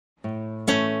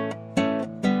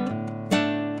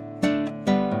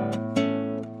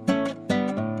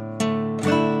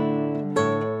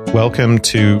Welcome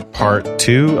to part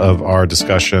 2 of our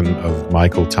discussion of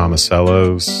Michael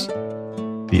Tomasello's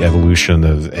The Evolution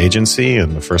of Agency.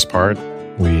 In the first part,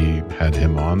 we had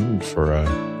him on for a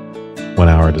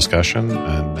 1-hour discussion,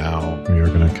 and now we are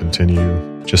going to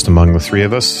continue just among the three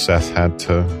of us. Seth had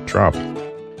to drop.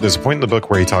 There's a point in the book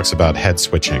where he talks about head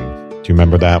switching. Do you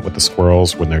remember that with the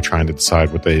squirrels when they're trying to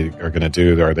decide what they are going to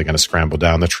do? Are they going to scramble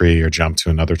down the tree or jump to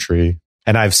another tree?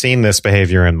 And I've seen this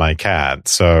behavior in my cat,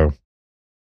 so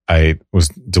I was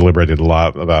deliberated a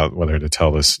lot about whether to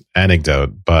tell this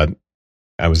anecdote, but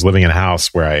I was living in a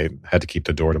house where I had to keep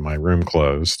the door to my room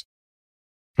closed.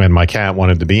 And my cat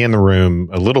wanted to be in the room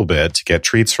a little bit to get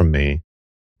treats from me.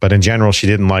 But in general, she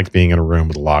didn't like being in a room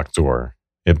with a locked door.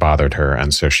 It bothered her.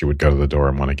 And so she would go to the door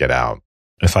and want to get out.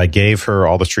 If I gave her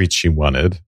all the treats she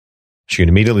wanted, she would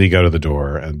immediately go to the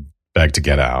door and beg to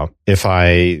get out. If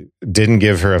I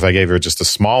gave her just a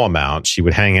small amount, she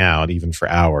would hang out even for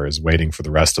hours waiting for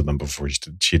the rest of them before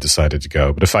she decided to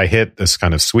go. But if I hit this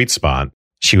kind of sweet spot,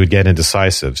 she would get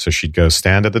indecisive. So she'd go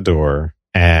stand at the door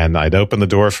and I'd open the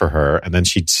door for her, and then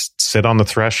she'd sit on the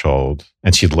threshold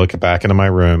and she'd look back into my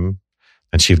room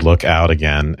and she'd look out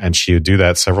again. And she would do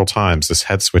that several times, this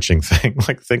head switching thing,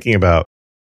 like thinking about,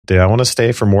 do I want to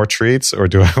stay for more treats or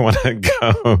do I want to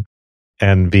go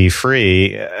and be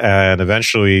free? And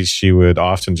eventually she would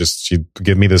often she'd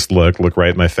give me this look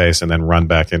right in my face, and then run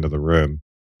back into the room.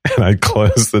 And I'd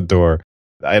close the door.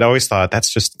 I'd always thought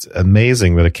that's just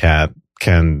amazing that a cat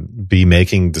can be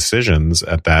making decisions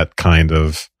at that kind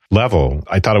of level.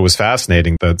 I thought it was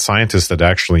fascinating that scientists had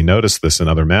actually noticed this in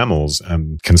other mammals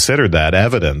and considered that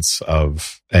evidence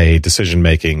of a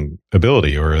decision-making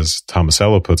ability, or as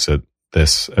Tomasello puts it,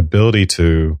 this ability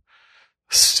to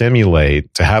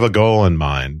simulate, to have a goal in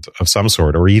mind of some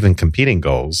sort, or even competing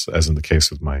goals, as in the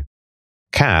case of my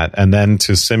cat, and then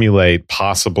to simulate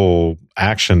possible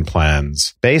action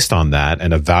plans based on that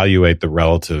and evaluate the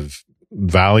relative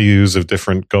values of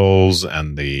different goals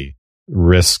and the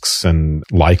risks and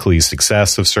likely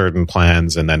success of certain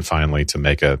plans, and then finally to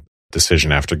make a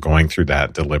decision after going through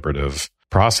that deliberative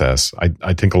process.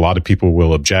 I think a lot of people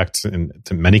will object in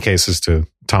many cases to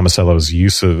Tomasello's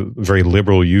very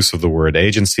liberal use of the word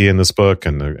agency in this book,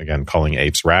 and again, calling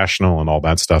apes rational and all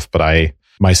that stuff. But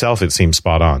myself, it seems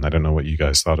spot on. I don't know what you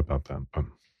guys thought about that. But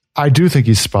I do think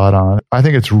he's spot on. I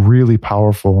think it's really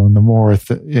powerful. And the more,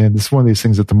 and it's one of these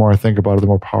things that the more I think about it, the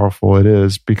more powerful it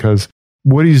is, because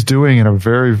what he's doing in a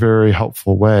very, very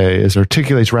helpful way is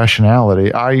articulates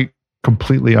rationality. I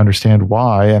completely understand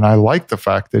why. And I like the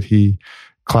fact that he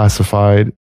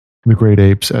classified the great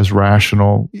apes as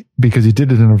rational, because he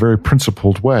did it in a very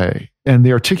principled way. And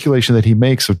the articulation that he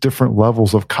makes of different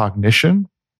levels of cognition,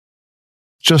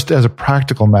 just as a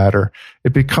practical matter,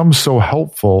 it becomes so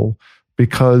helpful,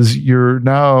 because you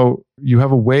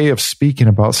have a way of speaking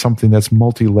about something that's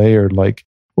multi-layered. Like,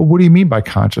 well, what do you mean by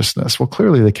consciousness? Well,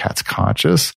 clearly the cat's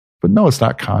conscious, but no, it's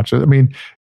not conscious. I mean,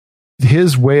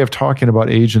 his way of talking about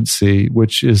agency,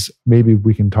 which is, maybe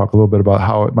we can talk a little bit about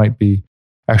how it might be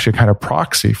actually a kind of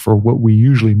proxy for what we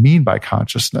usually mean by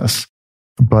consciousness.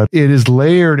 But it is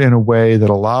layered in a way that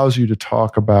allows you to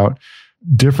talk about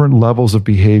different levels of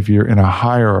behavior in a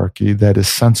hierarchy that is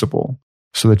sensible,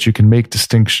 so that you can make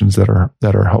distinctions that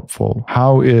are helpful.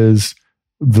 How is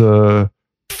the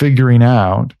figuring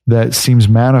out that seems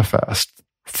manifest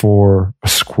for a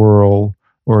squirrel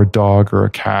or a dog or a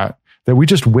cat that we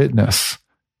just witness?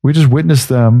 We just witness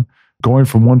them going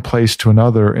from one place to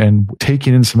another and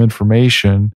taking in some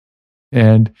information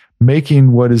and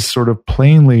making what is sort of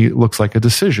plainly looks like a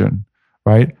decision,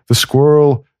 right? The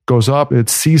squirrel goes up, it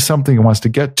sees something, it wants to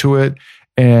get to it,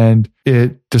 and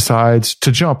it decides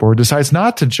to jump or decides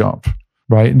not to jump,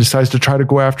 right? And decides to try to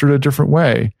go after it a different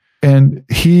way. And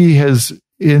he has,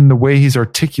 in the way he's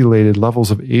articulated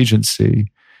levels of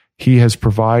agency, he has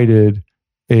provided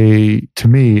to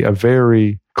me, a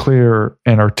very clear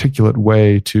and articulate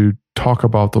way to talk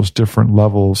about those different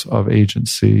levels of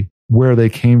agency, where they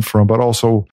came from, but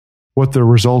also what they're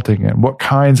resulting in, what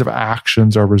kinds of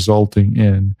actions are resulting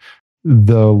in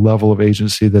the level of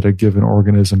agency that a given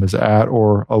organism is at,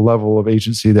 or a level of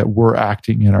agency that we're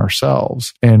acting in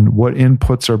ourselves, and what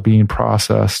inputs are being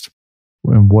processed,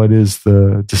 and what is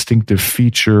the distinctive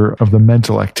feature of the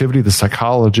mental activity, the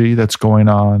psychology that's going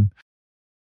on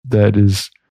that is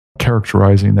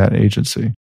characterizing that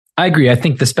agency. I agree. I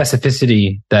think the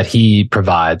specificity that he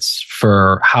provides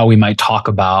for how we might talk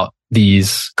about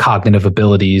these cognitive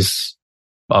abilities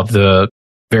of the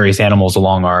various animals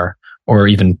along our, or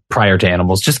even prior to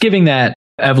animals, just giving that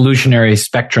evolutionary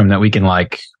spectrum that we can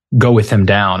like go with them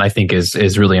down, I think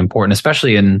is really important,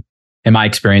 especially in my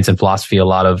experience in philosophy. A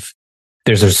lot of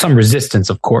There's some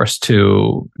resistance, of course,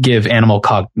 to give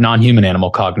non-human animal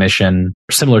cognition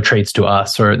similar traits to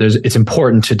us, or it's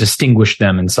important to distinguish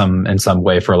them in some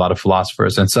way for a lot of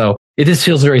philosophers. And so it just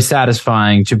feels very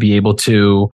satisfying to be able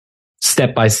to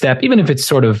step by step, even if it's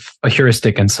sort of a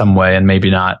heuristic in some way, and maybe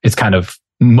not, it's kind of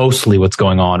mostly what's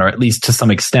going on, or at least to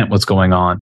some extent what's going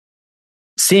on.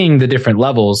 Seeing the different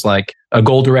levels, like a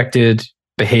goal-directed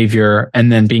behavior,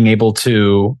 and then being able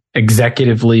to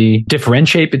executively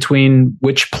differentiate between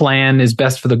which plan is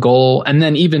best for the goal. And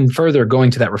then even further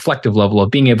going to that reflective level of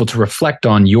being able to reflect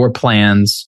on your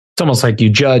plans. It's almost like you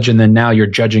judge, and then now you're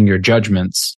judging your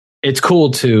judgments. It's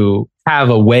cool to have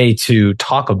a way to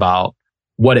talk about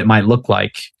what it might look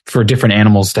like for different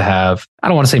animals to have, I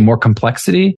don't want to say more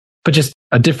complexity, but just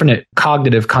a different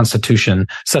cognitive constitution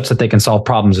such that they can solve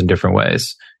problems in different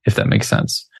ways, if that makes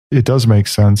sense. It does make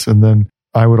sense. And then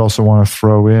I would also want to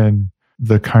throw in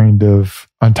the kind of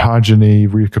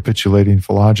ontogeny, recapitulating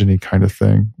phylogeny kind of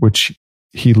thing, which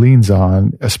he leans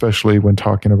on, especially when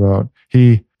talking about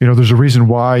there's a reason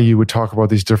why you would talk about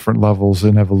these different levels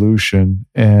in evolution.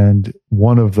 And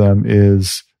one of them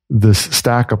is this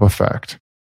stack up effect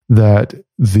that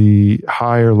the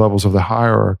higher levels of the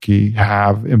hierarchy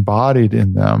have embodied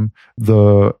in them,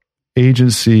 the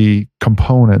agency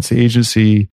components, the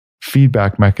agency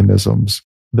feedback mechanisms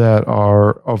that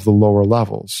are of the lower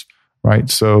levels, right?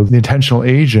 So the intentional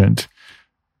agent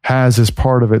has as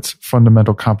part of its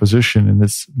fundamental composition and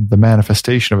the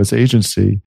manifestation of its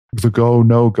agency, the go,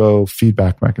 no-go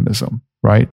feedback mechanism,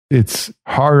 right? It's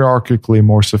hierarchically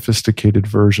more sophisticated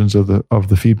versions of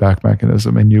the feedback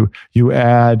mechanism. And you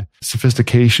add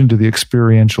sophistication to the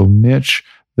experiential niche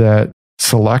that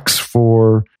selects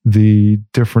for the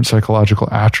different psychological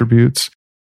attributes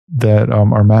that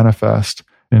are manifest.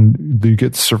 And you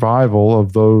get survival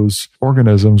of those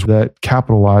organisms that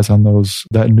capitalize on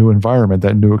that new environment,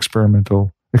 that new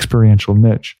experiential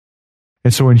niche.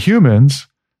 And so in humans,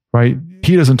 right,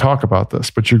 he doesn't talk about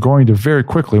this, but you're going to very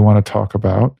quickly want to talk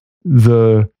about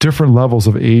the different levels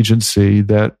of agency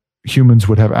that humans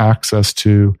would have access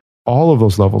to, all of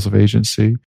those levels of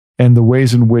agency, and the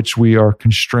ways in which we are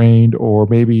constrained, or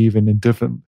maybe even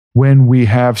indifferent, when we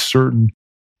have certain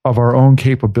of our own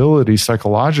capabilities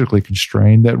psychologically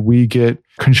constrained, that we get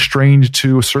constrained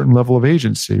to a certain level of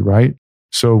agency, right?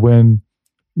 So when,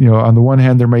 on the one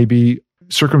hand, there may be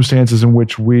circumstances in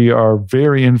which we are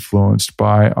very influenced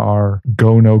by our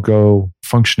go, no go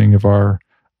functioning of our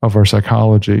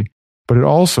psychology. But it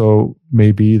also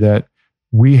may be that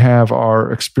we have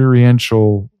our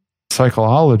experiential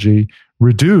psychology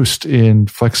reduced in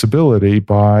flexibility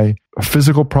by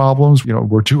physical problems.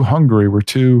 We're too hungry, we're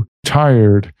too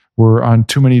tired, we're on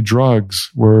too many drugs,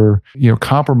 we're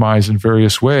compromised in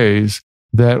various ways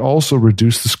that also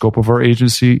reduce the scope of our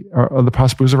agency, or the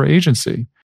possibilities of our agency.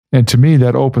 And to me,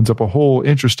 that opens up a whole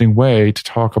interesting way to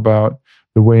talk about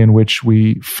the way in which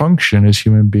we function as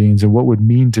human beings and what would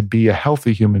mean to be a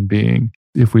healthy human being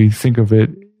if we think of it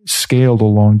scaled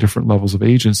along different levels of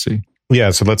agency.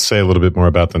 Yeah, so let's say a little bit more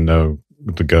about the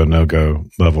go, no go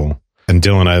level. And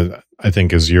Dylan, I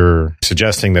think as you're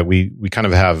suggesting that we kind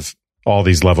of have all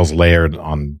these levels layered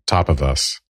on top of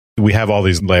us. We have all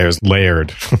these layers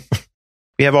layered.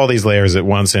 We have all these layers at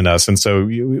once in us. And so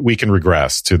we can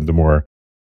regress to the more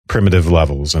primitive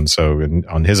levels. And so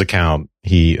on his account,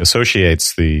 he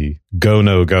associates the go,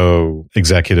 no go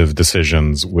executive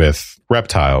decisions with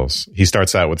reptiles. He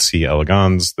starts out with C.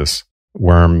 elegans, this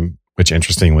worm, which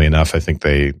interestingly enough, I think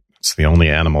it's the only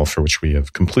animal for which we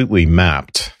have completely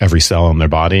mapped every cell in their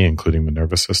body, including the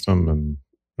nervous system.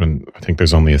 And I think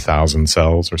there's only 1,000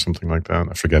 cells or something like that.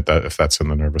 I forget that if that's in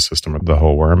the nervous system or the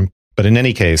whole worm. But in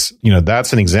any case,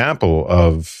 that's an example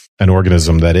of an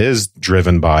organism that is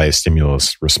driven by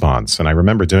stimulus response. And I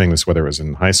remember doing this, whether it was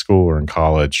in high school or in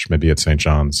college, maybe at St.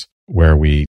 John's, where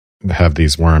we have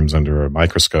these worms under a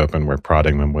microscope and we're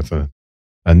prodding them with a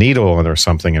needle or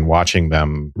something and watching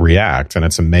them react. And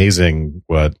it's amazing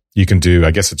what you can do.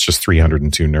 I guess it's just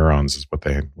 302 neurons is what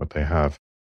they have.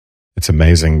 It's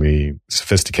amazing the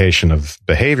sophistication of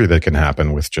behavior that can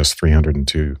happen with just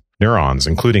 302 neurons,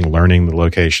 including learning the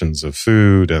locations of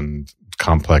food and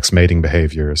complex mating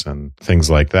behaviors and things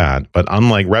like that. But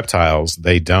unlike reptiles,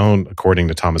 they don't, according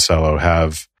to Tomasello,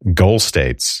 have goal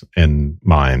states in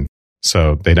mind.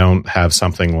 So they don't have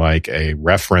something like a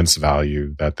reference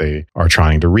value that they are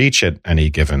trying to reach at any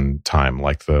given time,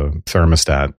 like the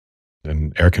thermostat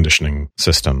and air conditioning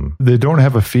system. They don't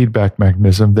have a feedback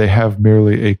mechanism. They have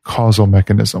merely a causal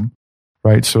mechanism,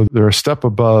 right? So they're a step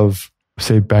above,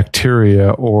 say, bacteria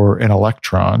or an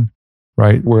electron,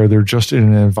 right? Where they're just in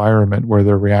an environment where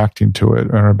they're reacting to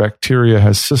it. And a bacteria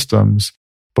has systems,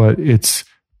 but its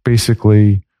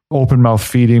basically open mouth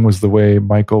feeding was the way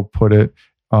Michael put it.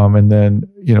 And then,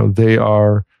 they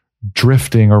are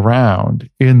drifting around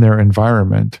in their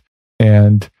environment,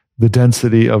 and the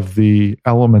density of the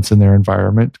elements in their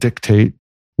environment dictate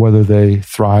whether they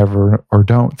thrive or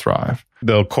don't thrive.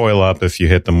 They'll coil up if you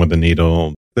hit them with a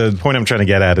needle. The point I'm trying to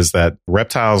get at is that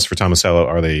reptiles for Tomasello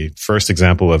are the first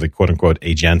example of a quote-unquote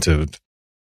agentive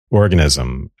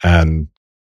organism. And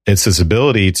it's this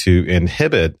ability to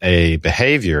inhibit a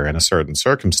behavior in a certain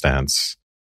circumstance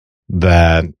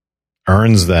that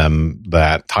earns them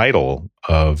that title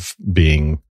of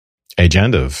being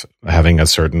agentive, having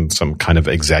some kind of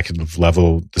executive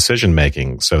level decision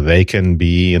making. So they can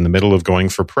be in the middle of going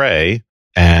for prey,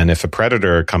 and if a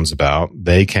predator comes about,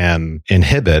 they can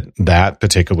inhibit that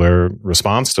particular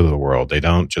response to the world. They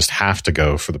don't just have to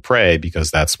go for the prey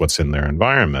because that's what's in their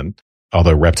environment.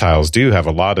 Although reptiles do have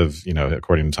a lot of,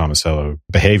 according to Tomasello,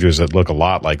 behaviors that look a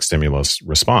lot like stimulus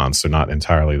response. They're not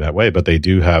entirely that way, but they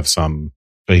do have some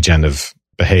agentive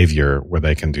behavior where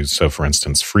they can do so. For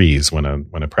instance, freeze when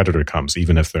a predator comes,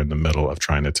 even if they're in the middle of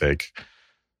trying to take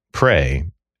prey.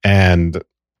 And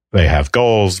they have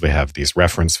goals. They have these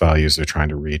reference values they're trying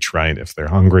to reach, right? If they're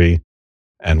hungry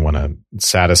and want to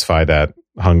satisfy that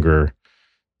hunger,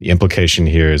 the implication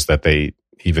here is that they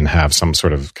even have some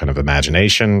sort of kind of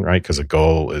imagination, right? Because a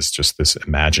goal is just this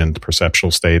imagined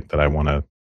perceptual state that I want to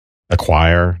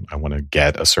acquire. I want to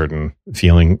get a certain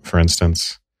feeling, for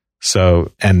instance.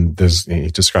 So, and he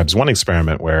describes one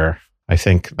experiment where I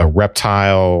think a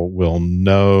reptile will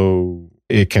know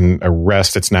it can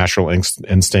arrest its natural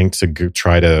instinct to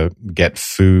try to get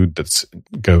food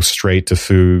go straight to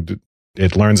food.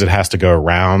 It learns it has to go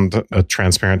around a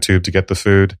transparent tube to get the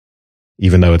food,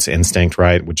 even though its instinct,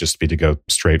 right, would just be to go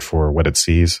straight for what it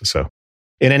sees. So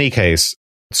in any case,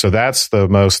 so that's the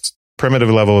most primitive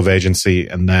level of agency.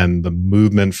 And then the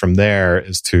movement from there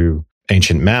is to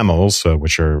ancient mammals,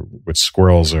 which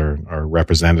squirrels are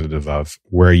representative of,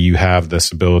 where you have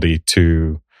this ability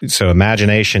to, so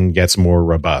imagination gets more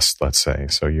robust, let's say.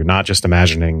 So you're not just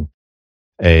imagining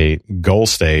a goal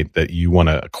state that you want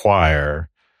to acquire.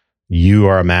 You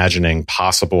are imagining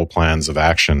possible plans of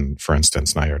action, for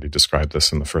instance, and I already described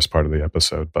this in the first part of the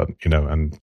episode, but,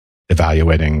 and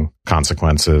evaluating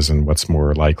consequences and what's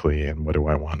more likely and what do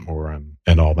I want more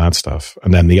and all that stuff.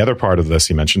 And then the other part of this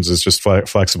he mentions is just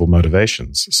flexible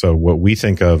motivations. So what we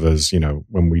think of as,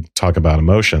 when we talk about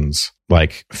emotions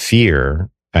like fear,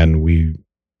 and we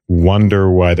wonder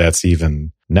why that's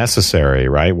even necessary,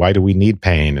 right? Why do we need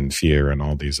pain and fear and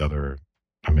all these other,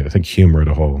 I think Hume wrote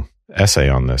a whole essay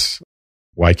on this.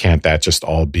 Why can't that just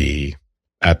all be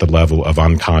at the level of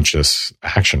unconscious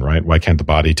action, right? Why can't the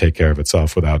body take care of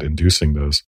itself without inducing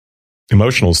those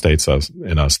emotional states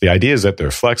in us? The idea is that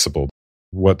they're flexible.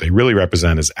 What they really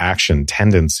represent is action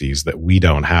tendencies that we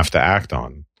don't have to act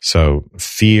on. So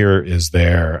fear is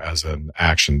there as an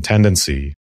action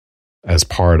tendency as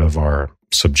part of our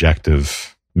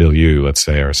subjective milieu, let's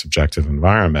say, our subjective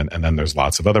environment. And then there's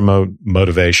lots of other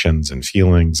motivations and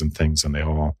feelings and things, and they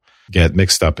all get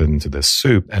mixed up into this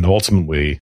soup. And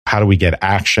ultimately, how do we get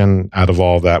action out of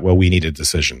all that? Well, we need a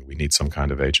decision. We need some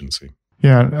kind of agency.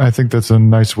 Yeah, I think that's a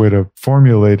nice way to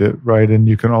formulate it, right? And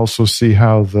you can also see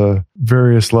how the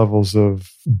various levels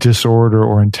of disorder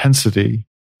or intensity,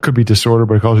 could be disorder,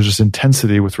 but also just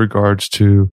intensity with regards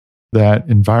to that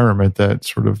environment, that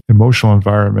sort of emotional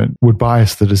environment, would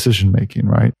bias the decision making,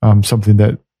 right? Something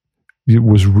that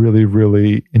was really,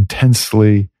 really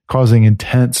intensely causing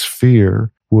intense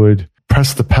fear would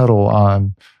press the pedal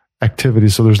on activity.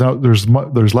 So there's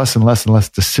less and less and less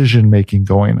decision making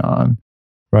going on,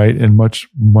 right? And much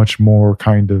more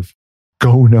kind of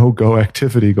go, no go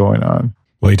activity going on.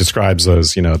 Well, he describes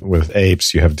those, with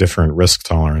apes, you have different risk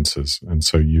tolerances. And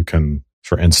so you can,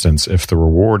 for instance, if the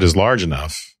reward is large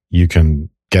enough, you can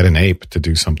get an ape to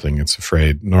do something it's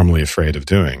normally afraid of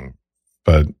doing.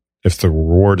 But if the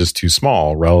reward is too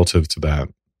small relative to that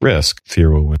risk,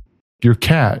 fear will win. Your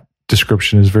cat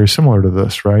description is very similar to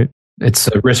this, right? It's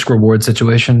a risk-reward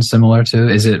situation similar to,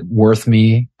 is it worth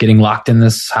me getting locked in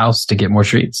this house to get more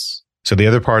treats? So the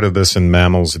other part of this in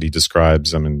mammals that he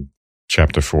describes, I'm in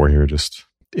chapter 4 here,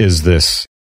 is this,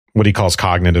 what he calls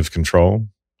cognitive control.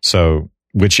 So,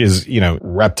 which is,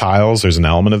 reptiles, there's an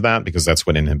element of that because that's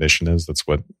what inhibition is. That's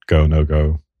what go, no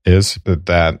go is. But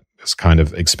that is kind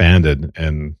of expanded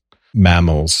in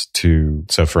mammals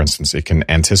so for instance, it can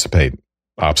anticipate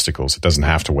obstacles. It doesn't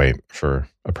have to wait for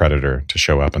a predator to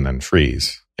show up and then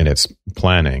freeze. In its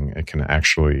planning, it can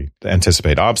actually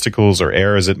anticipate obstacles or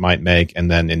errors it might make and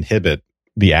then inhibit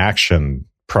the action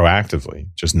proactively,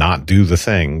 just not do the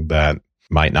thing that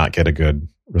might not get a good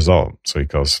result. So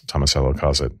Tomasello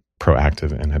calls it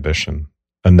proactive inhibition.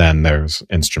 And then there's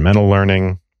instrumental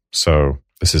learning. So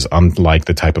this is unlike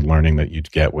the type of learning that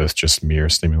you'd get with just mere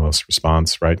stimulus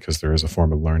response, right? Because there is a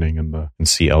form of learning in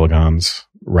C. elegans,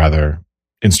 rather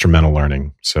instrumental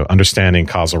learning. So understanding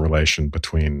causal relation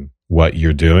between what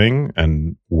you're doing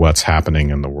and what's happening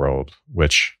in the world,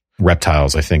 which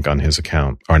reptiles, I think, on his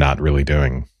account, are not really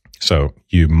doing. So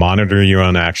you monitor your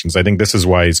own actions. I think this is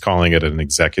why he's calling it an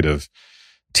executive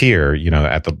tier.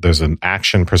 There's an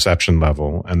action perception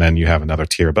level, and then you have another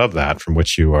tier above that from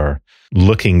which you are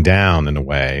looking down in a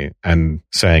way and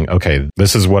saying, okay,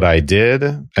 this is what I did,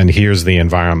 and here's the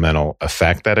environmental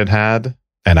effect that it had.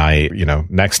 And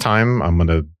next time I'm going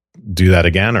to do that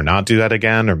again or not do that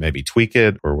again, or maybe tweak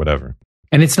it or whatever.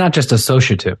 And it's not just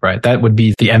associative, right? That would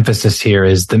be the emphasis here,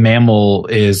 is the mammal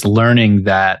is learning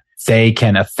that they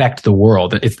can affect the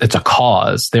world. It's a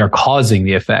cause. They are causing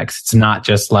the effects. It's not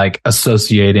just like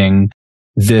associating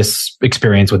this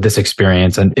experience with this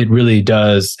experience. And it really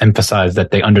does emphasize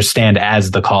that they understand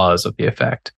as the cause of the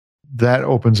effect. That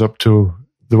opens up to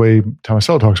the way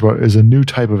Tomasello talks about it, is a new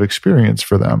type of experience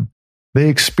for them. They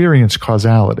experience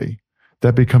causality.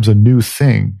 That becomes a new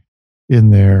thing in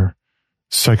their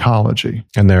psychology.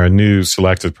 And there are new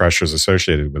selective pressures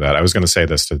associated with that. I was going to say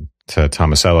this to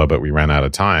Tomasello, but we ran out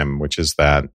of time, which is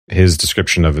that his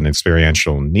description of an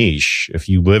experiential niche, if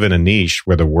you live in a niche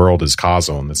where the world is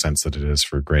causal in the sense that it is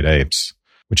for great apes,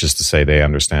 which is to say they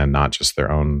understand not just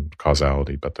their own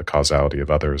causality, but the causality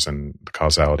of others and the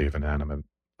causality of inanimate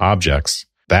objects,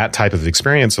 that type of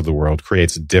experience of the world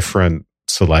creates different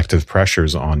selective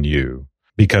pressures on you,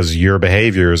 because your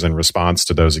behaviors in response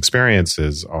to those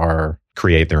experiences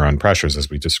create their own pressures, as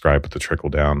we described with the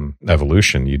trickle-down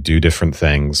evolution. You do different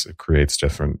things, it creates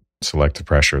different selective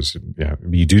pressures. Yeah,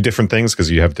 you do different things because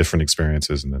you have different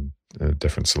experiences and then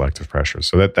different selective pressures.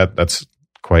 So that's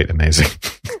quite amazing.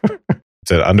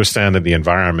 To understand that the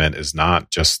environment is not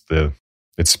just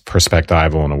it's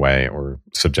perspectival in a way or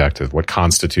subjective. What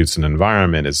constitutes an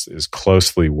environment is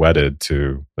closely wedded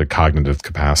to the cognitive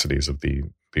capacities of the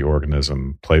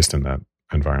organism placed in that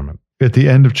environment. At the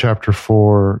end of chapter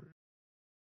 4,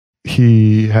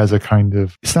 he has a kind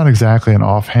of, it's not exactly an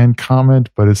offhand comment,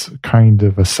 but it's kind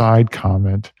of a side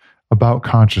comment about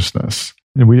consciousness.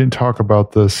 And we didn't talk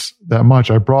about this that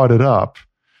much. I brought it up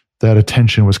that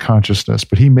attention was consciousness,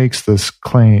 but he makes this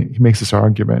claim, he makes this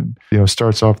argument,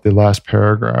 starts off the last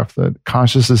paragraph that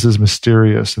consciousness is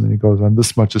mysterious. And then he goes on,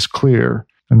 this much is clear,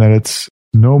 and that it's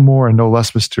no more and no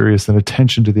less mysterious than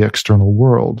attention to the external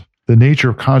world. The nature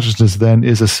of consciousness then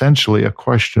is essentially a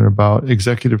question about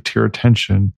executive tier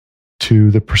attention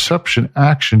to the perception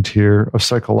action tier of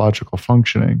psychological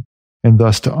functioning. And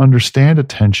thus to understand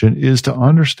attention is to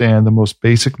understand the most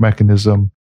basic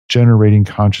mechanism generating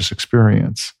conscious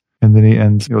experience. And then he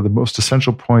ends, the most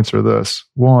essential points are this.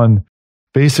 1,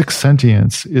 basic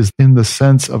sentience is in the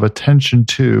sense of attention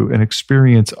to and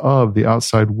experience of the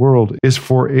outside world is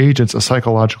for agents a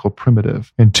psychological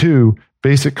primitive. And 2,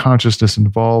 basic consciousness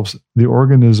involves the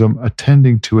organism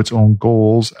attending to its own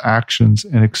goals, actions,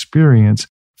 and experience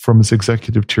from its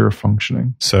executive tier of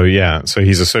functioning. So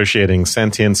he's associating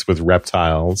sentience with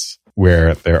reptiles,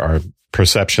 where there are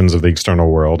perceptions of the external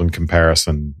world and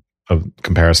comparisons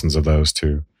of those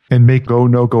two. And make go,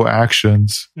 no-go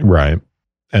actions. Right.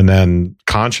 And then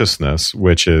consciousness,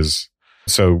 which is,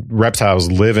 so reptiles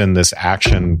live in this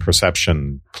action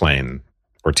perception plane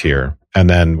or tier. And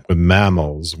then with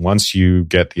mammals, once you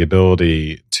get the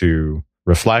ability to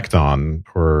reflect on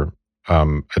or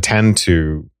attend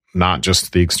to not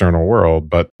just the external world,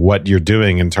 but what you're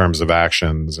doing in terms of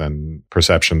actions and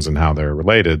perceptions and how they're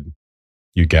related,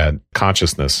 you get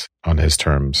consciousness on his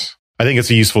terms. I think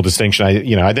it's a useful distinction.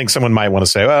 I think someone might want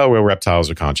to say, well, reptiles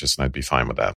are conscious, and I'd be fine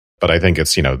with that. But I think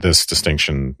it's, this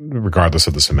distinction, regardless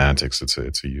of the semantics, it's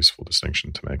a useful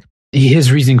distinction to make.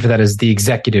 His reasoning for that is the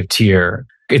executive tier.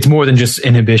 It's more than just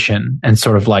inhibition and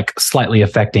sort of like slightly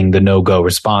affecting the no-go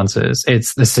responses.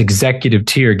 It's this executive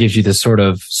tier gives you this sort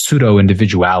of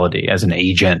pseudo-individuality as an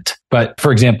agent. But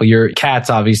for example, your cat's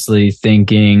obviously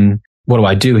thinking, what do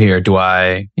I do here? Do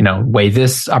I, weigh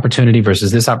this opportunity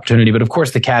versus this opportunity? But of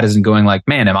course, the cat isn't going like,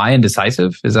 man, am I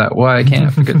indecisive? Is that why I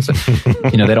can't? So,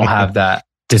 they don't have that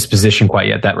disposition quite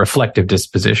yet, that reflective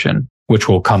disposition, which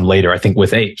will come later, I think,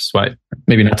 with apes, right?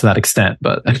 Maybe not to that extent,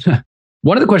 but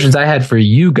one of the questions I had for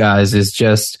you guys is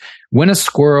just when a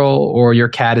squirrel or your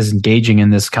cat is engaging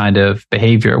in this kind of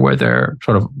behavior where they're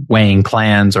sort of weighing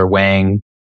plans or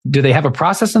do they have a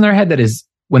process in their head that is,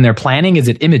 when they're planning, is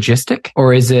it imagistic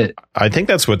or is it? I think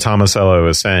that's what Tomasello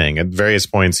is saying. At various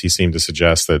points, he seemed to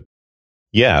suggest that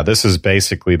Yeah, this is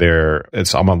basically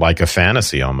it's almost like a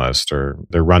fantasy almost, or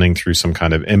they're running through some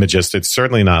kind of imagist. It's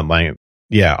certainly not like,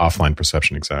 offline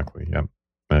perception, exactly. Yeah.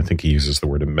 And I think he uses the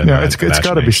word it's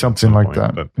got to be something like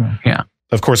that. But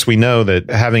of course, we know that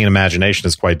having an imagination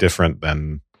is quite different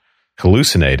than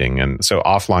hallucinating. And so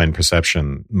offline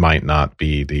perception might not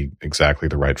be exactly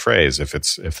the right phrase if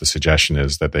the suggestion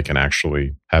is that they can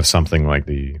actually have something like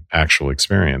the actual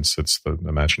experience. The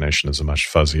imagination is a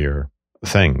much fuzzier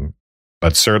thing.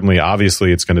 But certainly,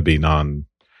 obviously, it's going to be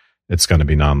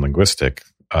non-linguistic.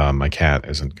 My cat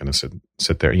isn't going to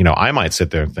sit there. I might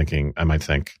sit there I might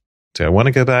think, do I want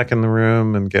to go back in the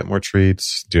room and get more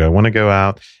treats? Do I want to go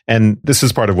out? And this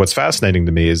is part of what's fascinating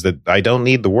to me is that I don't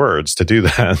need the words to do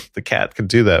that. The cat can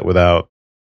do that without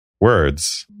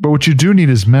words. But what you do need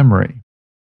is memory,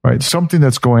 right? Something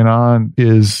that's going on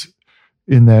is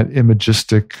in that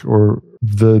imagistic or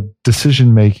the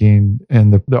decision-making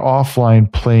and the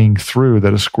offline playing through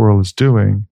that a squirrel is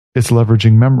doing, it's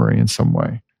leveraging memory in some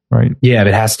way, right? Yeah,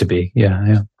 it has to be.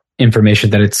 Yeah.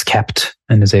 Information that it's kept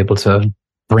and is able to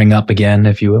bring up again,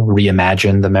 if you will,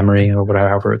 reimagine the memory or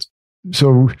whatever it's.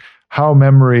 So how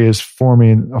memory is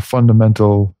forming a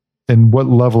fundamental and what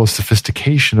level of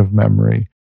sophistication of memory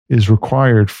is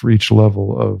required for each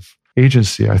level of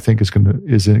agency, I think is going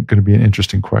to be an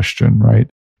interesting question, right?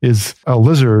 Is a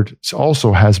lizard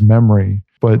also has memory,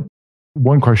 but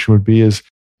one question would be is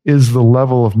the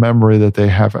level of memory that they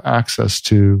have access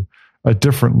to a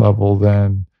different level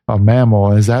than a mammal?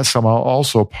 And is that somehow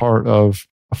also part of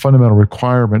a fundamental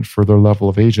requirement for their level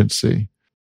of agency?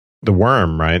 The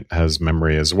worm, right, has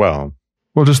memory as well.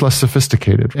 Well, just less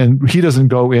sophisticated. And he doesn't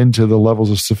go into the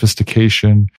levels of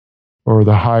sophistication or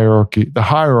the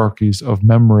hierarchies of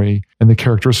memory and the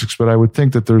characteristics, but I would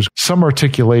think that there's some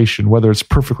articulation, whether it's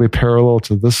perfectly parallel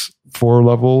to this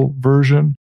 4-level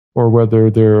version or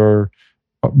whether there are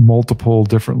multiple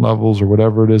different levels or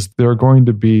whatever it is, there's going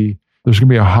to be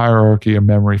a hierarchy of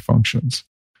memory functions.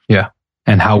 Yeah.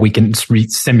 And how we can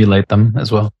simulate them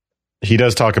as well. He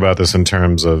does talk about this in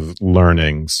terms of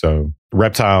learning. So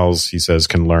reptiles, he says,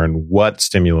 can learn what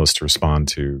stimulus to respond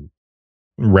to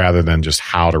rather than just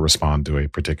how to respond to a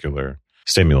particular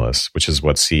stimulus, which is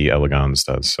what C. elegans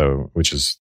does. So, which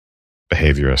is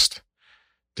behaviorist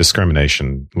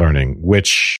discrimination learning,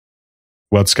 what's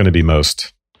going to be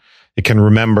most, it can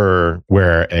remember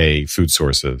where a food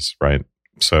source is, right?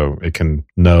 So it can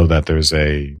know that there's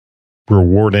a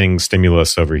rewarding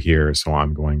stimulus over here. So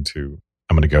I'm going to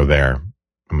go there.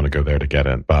 I'm going to go there to get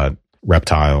it. But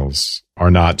reptiles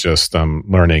are not just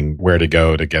learning where to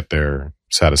go to get their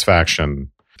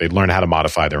satisfaction. They learn how to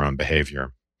modify their own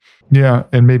behavior. Yeah,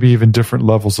 and maybe even different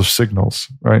levels of signals,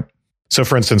 right? So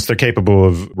for instance, they're capable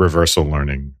of reversal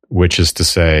learning, which is to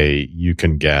say you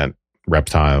can get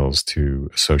reptiles to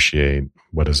associate,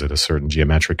 a certain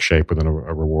geometric shape within a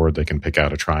reward. They can pick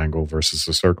out a triangle versus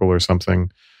a circle or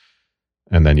something.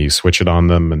 And then you switch it on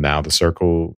them, and now the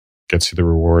circle gets you the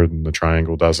reward and the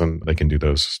triangle doesn't. They can do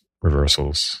those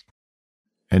reversals.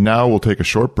 And now we'll take a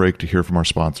short break to hear from our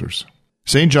sponsors.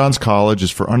 St. John's College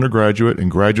is for undergraduate and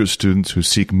graduate students who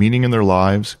seek meaning in their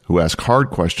lives, who ask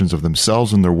hard questions of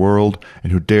themselves and their world,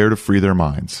 and who dare to free their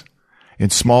minds. In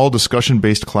small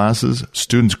discussion-based classes,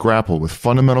 students grapple with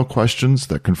fundamental questions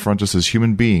that confront us as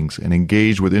human beings and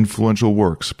engage with influential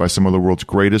works by some of the world's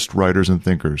greatest writers and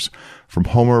thinkers, from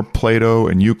Homer, Plato,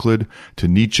 and Euclid to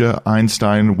Nietzsche,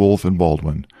 Einstein, Woolf, and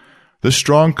Baldwin. This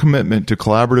strong commitment to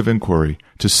collaborative inquiry,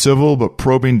 to civil but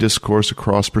probing discourse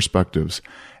across perspectives,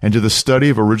 and to the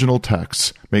study of original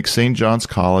texts makes St. John's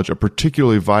College a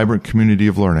particularly vibrant community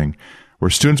of learning, where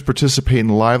students participate in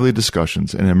lively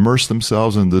discussions and immerse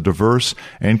themselves in the diverse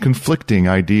and conflicting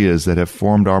ideas that have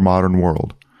formed our modern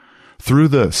world. Through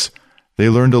this, they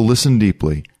learn to listen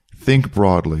deeply, think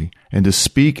broadly, and to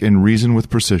speak and reason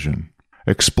with precision.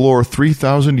 Explore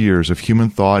 3,000 years of human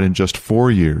thought in just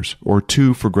 4 years, or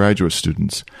 2 for graduate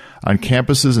students, on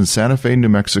campuses in Santa Fe, New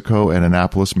Mexico, and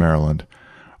Annapolis, Maryland.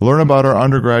 Learn about our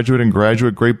undergraduate and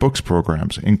graduate Great Books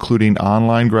programs, including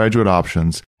online graduate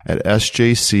options, at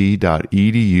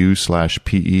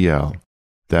sjc.edu/PEL.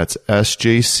 That's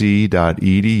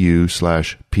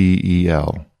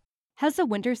sjc.edu/PEL. Has the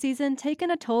winter season taken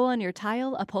a toll on your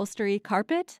tile, upholstery,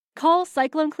 carpet? Call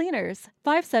Cyclone Cleaners,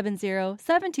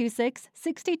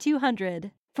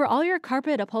 570-726-6200. For all your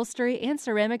carpet, upholstery, and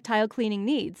ceramic tile cleaning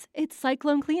needs, it's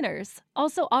Cyclone Cleaners,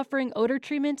 also offering odor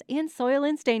treatment and soil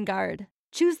and stain guard.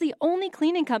 Choose the only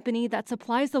cleaning company that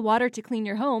supplies the water to clean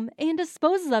your home and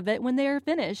disposes of it when they are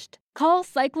finished. Call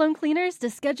Cyclone Cleaners to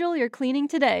schedule your cleaning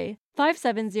today.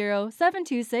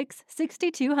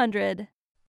 570-726-6200.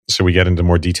 So we get into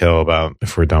more detail about,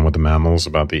 if we're done with the mammals,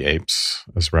 about the apes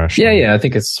as rational. Yeah. I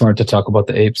think it's smart to talk about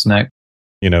the apes next.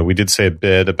 We did say a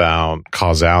bit about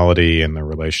causality and the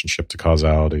relationship to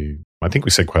causality. I think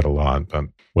we said quite a lot, but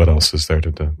what else is there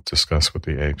to discuss with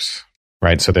the apes?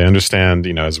 Right. So they understand,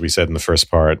 as we said in the first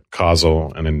part,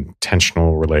 causal and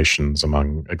intentional relations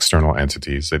among external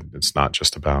entities. It's not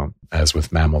just about, as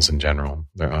with mammals in general,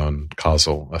 their own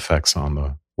causal effects on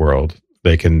the world.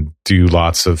 They can do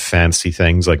lots of fancy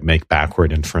things like make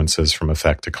backward inferences from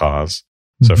effect to cause.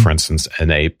 So for instance, an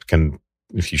ape can,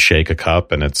 if you shake a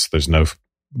cup and there's no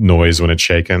noise when it's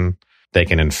shaken, they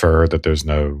can infer that there's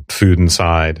no food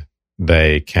inside.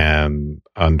 They can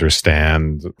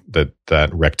understand that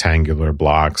rectangular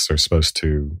blocks are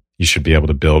you should be able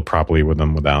to build properly with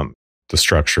them without the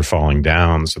structure falling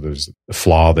down. So there's a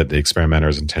flaw that the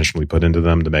experimenters intentionally put into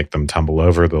them to make them tumble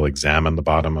over. They'll examine the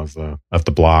bottom of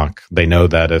the block. They know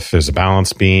that if there's a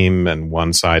balance beam and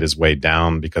one side is weighed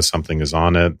down because something is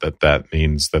on it, that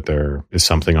means that there is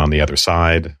something on the other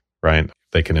side, right?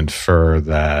 They can infer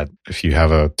that if you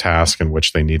have a task in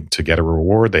which they need to get a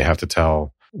reward, they have to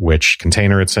tell which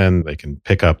container it's in. They can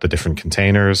pick up the different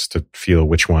containers to feel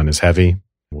which one is heavy.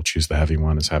 We'll choose the heavy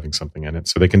one as having something in it.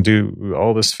 So they can do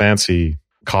all this fancy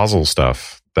causal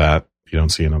stuff that you don't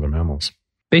see in other mammals.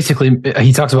 Basically,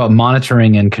 he talks about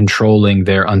monitoring and controlling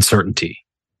their uncertainty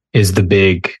is the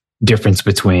big difference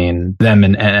between them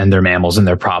and their mammals and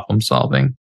their problem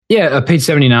solving. Yeah, page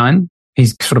 79, he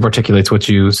sort of articulates what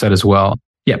you said as well.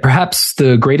 Yeah, perhaps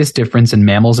the greatest difference in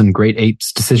mammals and great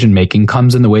apes' decision-making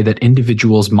comes in the way that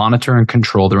individuals monitor and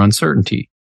control their uncertainty.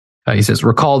 He says,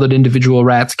 recall that individual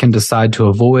rats can decide to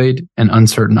avoid an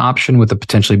uncertain option with a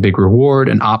potentially big reward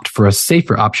and opt for a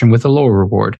safer option with a lower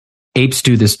reward. Apes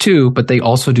do this too, but they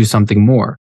also do something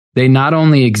more. They not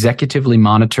only executively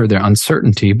monitor their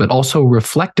uncertainty, but also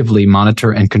reflectively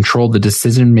monitor and control the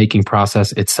decision-making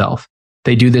process itself.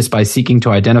 They do this by seeking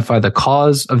to identify the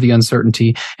cause of the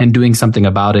uncertainty and doing something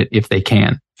about it if they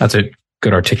can. That's a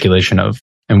good articulation of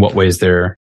in what ways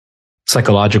their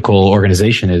psychological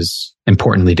organization is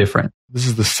importantly different. This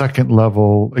is the second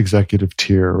level executive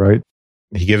tier, right?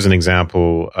 He gives an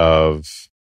example of,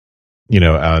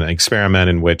 an experiment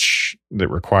in which it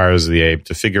requires the ape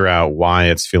to figure out why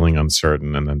it's feeling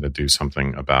uncertain and then to do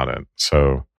something about it.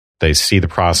 So they see the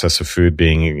process of food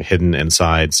being hidden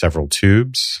inside several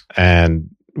tubes. And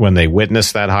when they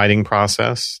witness that hiding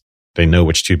process, they know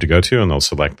which tube to go to and they'll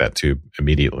select that tube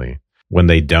immediately. When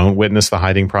they don't witness the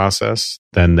hiding process,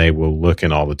 then they will look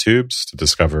in all the tubes to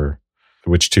discover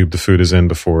which tube the food is in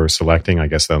before selecting. I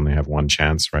guess they only have one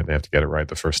chance, right? They have to get it right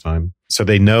the first time. So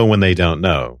they know when they don't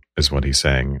know, is what he's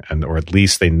saying. Or at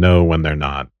least they know when they're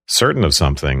not certain of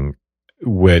something,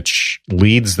 which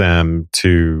leads them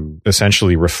to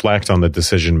essentially reflect on the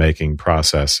decision-making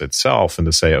process itself and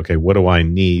to say, okay, what do I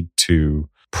need to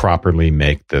properly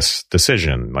make this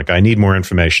decision? Like, I need more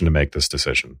information to make this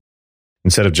decision.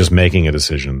 Instead of just making a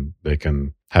decision, they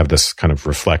can have this kind of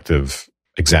reflective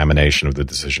examination of the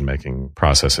decision-making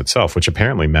process itself, which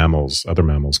apparently other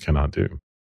mammals cannot do.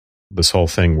 This whole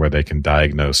thing where they can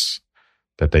diagnose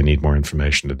that they need more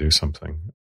information to do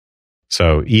something.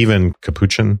 So even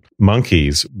capuchin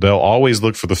monkeys, they'll always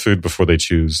look for the food before they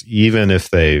choose, even if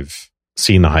they've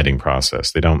seen the hiding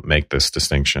process. They don't make this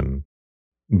distinction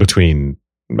between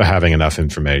having enough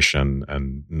information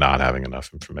and not having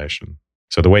enough information.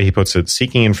 So the way he puts it,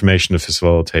 seeking information to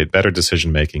facilitate better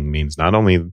decision-making means not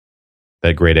only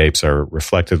that great apes are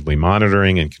reflectively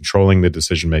monitoring and controlling the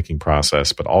decision-making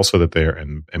process, but also that they're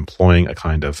employing a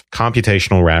kind of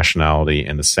computational rationality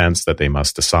in the sense that they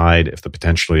must decide if the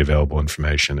potentially available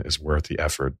information is worth the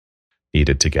effort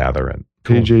needed to gather it.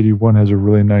 Page 81 has a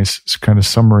really nice kind of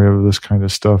summary of this kind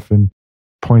of stuff and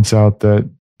points out that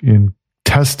in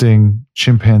testing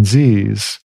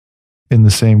chimpanzees in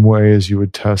the same way as you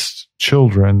would test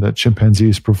children, that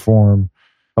chimpanzees perform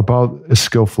about as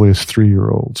skillfully as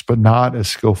 3-year-olds, but not as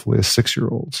skillfully as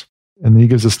 6-year-olds. And he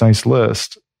gives this nice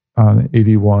list on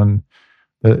 81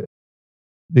 that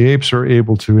the apes are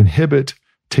able to inhibit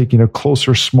taking a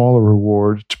closer, smaller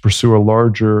reward to pursue a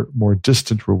larger, more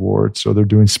distant reward. So they're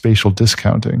doing spatial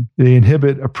discounting. They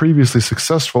inhibit a previously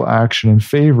successful action in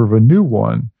favor of a new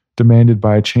one demanded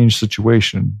by a changed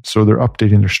situation. So they're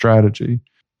updating their strategy.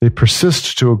 They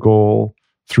persist to a goal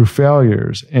through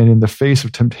failures and in the face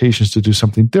of temptations to do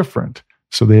something different.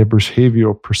 So they have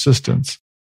behavioral persistence.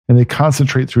 And they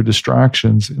concentrate through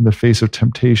distractions in the face of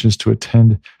temptations to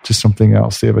attend to something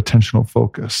else. They have attentional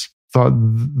focus. Thought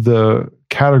the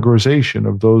categorization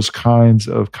of those kinds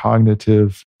of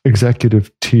cognitive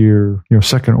executive tier,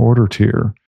 second order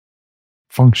tier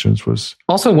functions was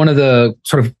also one of the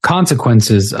sort of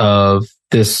consequences of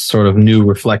this sort of new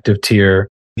reflective tier,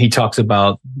 he talks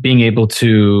about being able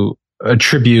to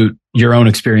attribute your own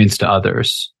experience to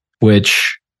others,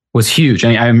 which was huge.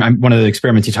 One of the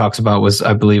experiments he talks about was,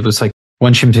 I believe, was like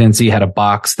one chimpanzee had a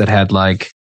box that had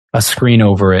like a screen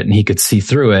over it and he could see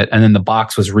through it. And then the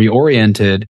box was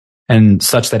reoriented and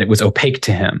such that it was opaque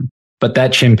to him. But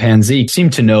that chimpanzee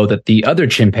seemed to know that the other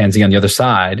chimpanzee on the other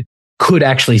side could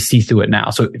actually see through it now.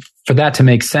 So for that to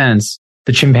make sense,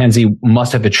 the chimpanzee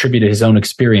must have attributed his own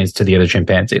experience to the other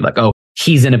chimpanzee. Like, oh,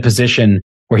 he's in a position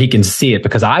where he can see it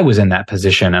because I was in that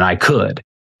position and I could.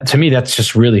 To me, that's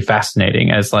just really fascinating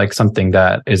as like something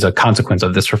that is a consequence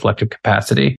of this reflective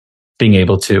capacity, being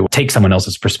able to take someone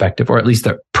else's perspective, or at least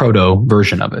the proto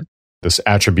version of it. This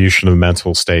attribution of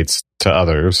mental states to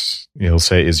others, he'll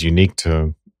say, is unique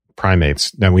to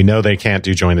primates. Now, we know they can't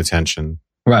do joint attention.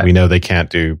 Right. We know they can't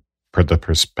do the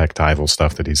perspectival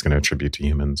stuff that he's going to attribute to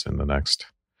humans in the next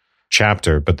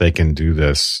chapter, but they can do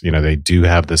this. They do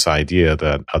have this idea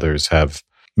that others have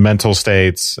mental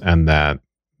states and that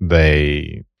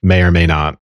they may or may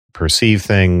not perceive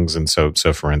things. And so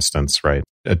for instance, right,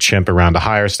 a chimp around a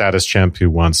higher status chimp who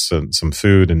wants some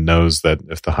food and knows that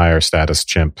if the higher status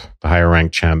chimp, the higher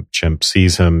ranked chimp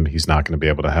sees him, he's not going to be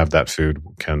able to have that food,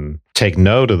 can take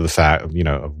note of the fact,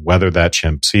 of whether that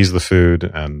chimp sees the food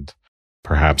and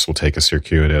perhaps will take a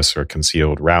circuitous or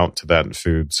concealed route to that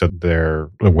food. So they're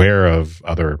aware of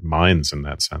other minds in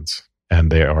that sense.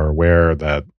 And they are aware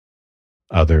that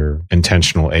other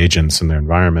intentional agents in their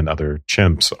environment, other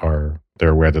chimps, they're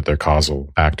aware that they're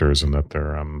causal actors and that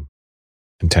they're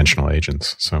intentional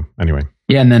agents. So anyway.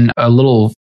 Yeah. And then a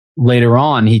little later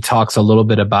on, he talks a little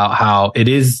bit about how it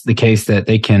is the case that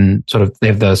they can they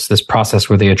have this process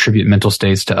where they attribute mental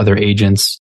states to other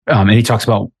agents. And he talks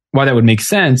about why that would make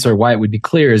sense, or why it would be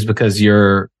clear, is because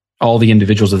all the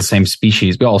individuals of the same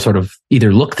species. We all sort of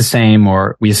either look the same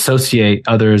or we associate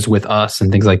others with us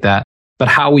and things like that. But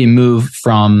how we move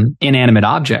from inanimate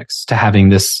objects to having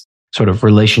this sort of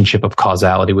relationship of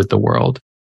causality with the world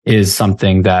is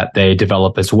something that they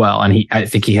develop as well. And I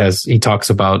think he talks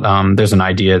about, there's an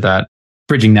idea that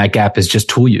bridging that gap is just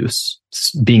tool use,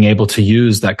 being able to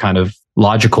use that kind of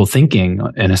logical thinking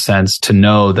in a sense to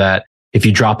know that if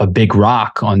you drop a big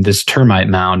rock on this termite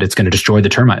mound, it's going to destroy the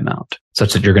termite mound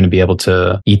such that you're going to be able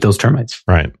to eat those termites.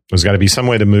 Right. There's got to be some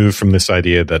way to move from this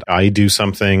idea that I do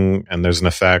something and there's an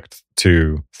effect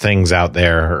to things out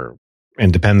there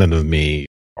independent of me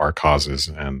are causes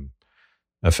and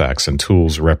effects, and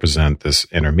tools represent this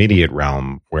intermediate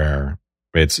realm where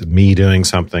it's me doing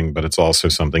something, but it's also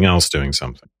something else doing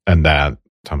something. And that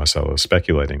Tomasello is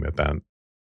speculating that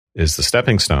is the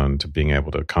stepping stone to being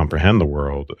able to comprehend the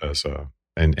world as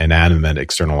inanimate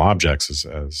external objects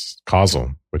as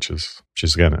causal, which is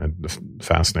again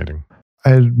fascinating. I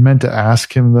had meant to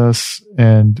ask him this,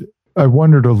 and I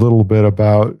wondered a little bit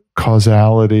about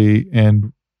causality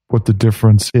and what the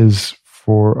difference is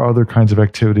for other kinds of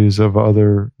activities of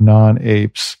other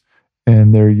non-apes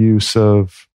and their use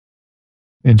of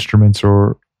instruments,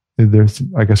 or there's,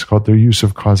 I guess, called their use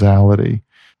of causality.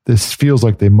 This feels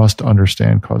like they must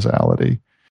understand causality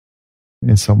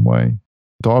in some way.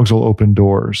 Dogs will open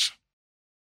doors.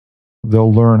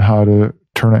 They'll learn how to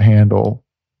turn a handle,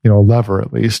 a lever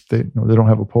at least. They don't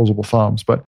have opposable thumbs,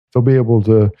 but they'll be able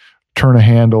to turn a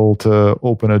handle to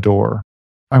open a door.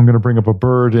 I'm going to bring up a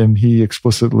bird, and he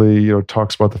explicitly,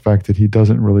 talks about the fact that he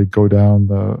doesn't really go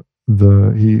down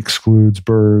he excludes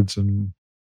birds and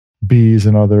bees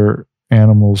and other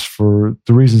animals for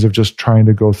the reasons of just trying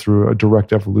to go through a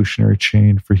direct evolutionary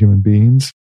chain for human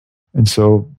beings. And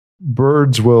so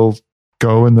birds will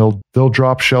go and they'll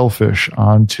drop shellfish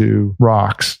onto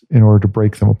rocks in order to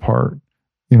break them apart,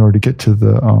 in order to get to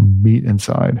the meat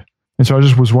inside. And so I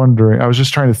just was wondering, I was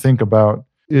just trying to think about,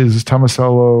 is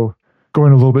Tomasello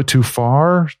going a little bit too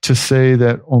far to say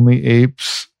that only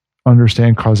apes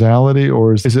understand causality,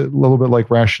 or is it a little bit like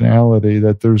rationality,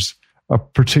 that there's a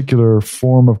particular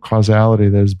form of causality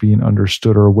that is being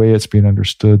understood, or a way it's being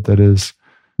understood that is,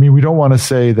 we don't want to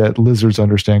say that lizards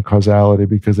understand causality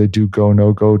because they do go,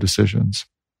 no-go decisions.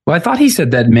 Well, I thought he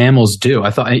said that mammals do. I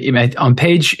thought on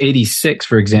page 86,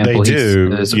 for example, they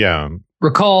do. Says, yeah.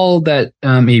 Recall that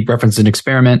he referenced an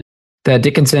experiment that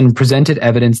Dickinson presented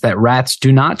evidence that rats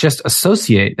do not just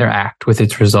associate their act with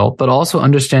its result, but also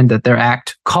understand that their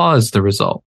act caused the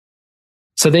result.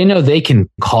 So they know they can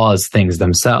cause things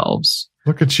themselves.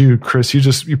 Look at you, Chris.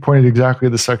 You pointed exactly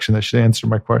at the section that should answer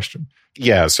my question.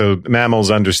 Yeah, so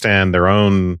mammals understand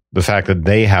the fact that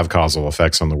they have causal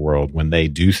effects on the world when they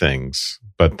do things,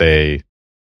 but they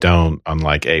don't,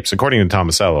 unlike apes. According to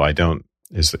Tomasello,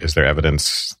 is there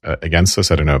evidence against this?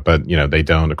 I don't know. But, they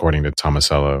don't, according to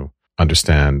Tomasello,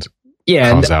 understand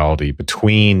causality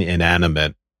between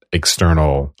inanimate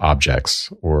external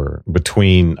objects or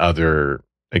between other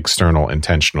external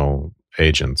intentional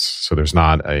agents. So there's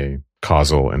not a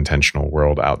causal intentional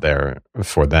world out there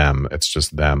for them. It's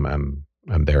just them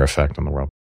and their effect on the world.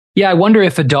 Yeah, I wonder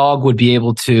if a dog would be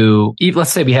able to,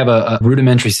 let's say we have a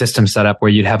rudimentary system set up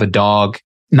where you'd have a dog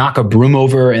knock a broom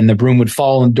over and the broom would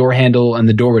fall on the door handle and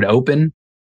the door would open.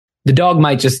 The dog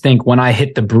might just think when I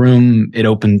hit the broom,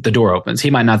 the door opens.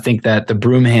 He might not think that the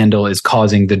broom handle is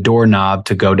causing the doorknob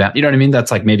to go down. You know what I mean?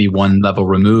 That's like maybe one level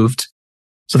removed.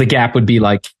 So the gap would be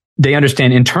like, they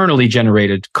understand internally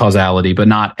generated causality, but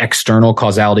not external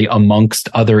causality amongst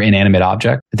other inanimate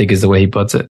objects, I think is the way he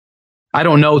puts it. I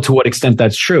don't know to what extent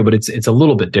that's true, but it's a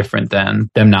little bit different than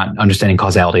them not understanding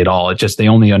causality at all. It's just they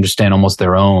only understand almost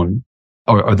their own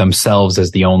or themselves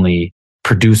as the only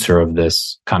producer of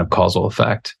this kind of causal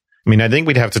effect. I mean, I think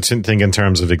we'd have to think in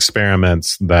terms of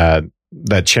experiments that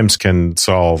chimps can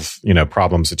solve,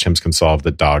 problems that chimps can solve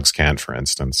that dogs can't, for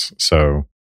instance. So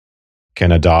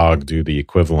can a dog do the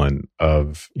equivalent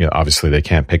of, obviously they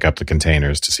can't pick up the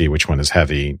containers to see which one is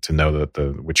heavy to know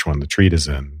that which one the treat is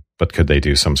in. But could they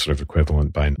do some sort of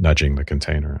equivalent by nudging the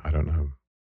container? I don't know.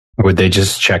 Or would they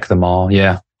just check them all?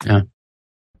 Yeah.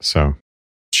 So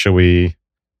shall we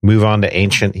move on to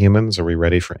ancient humans? Are we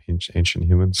ready for ancient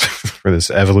humans for this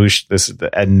evolution? This is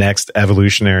the next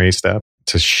evolutionary step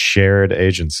to shared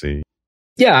agency.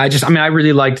 Yeah, I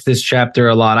really liked this chapter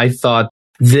a lot. I thought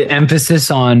the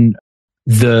emphasis on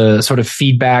the sort of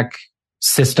feedback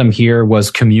system here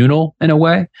was communal in a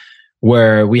way,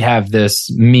 where we have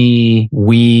this me,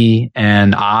 we,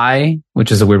 and I,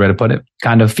 which is a weird way to put it,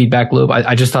 kind of feedback loop.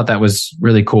 I just thought that was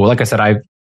really cool. Like I said, I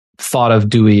thought of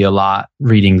Dewey a lot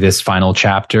reading this final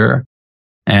chapter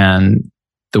and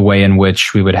the way in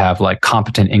which we would have like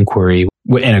competent inquiry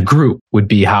in a group would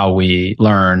be how we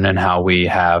learn and how we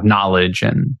have knowledge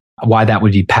and why that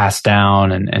would be passed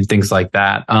down and things like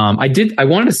that. I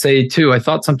wanted to say too, I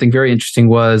thought something very interesting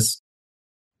was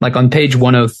like on page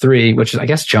 103, which is, I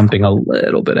guess, jumping a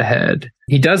little bit ahead.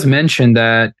 He does mention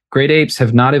that great apes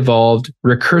have not evolved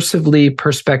recursively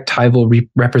perspectival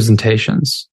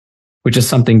representations, which is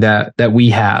something that we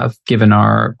have given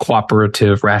our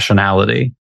cooperative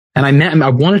rationality. And I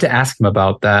wanted to ask him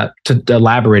about that to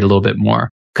elaborate a little bit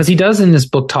more, because he does in this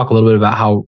book talk a little bit about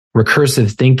how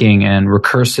recursive thinking and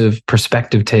recursive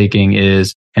perspective taking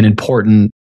is an important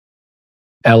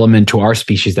element to our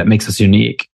species that makes us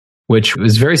unique, which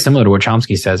is very similar to what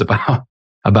Chomsky says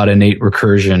about innate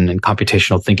recursion and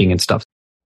computational thinking and stuff.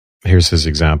 Here's his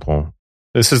example.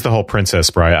 This is the whole Princess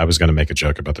Bride. I was going to make a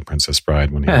joke about the Princess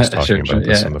Bride when he was talking about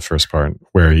this in the first part,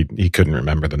 where he couldn't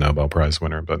remember the Nobel Prize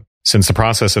winner. But since the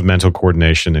process of mental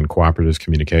coordination and cooperative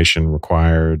communication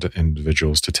required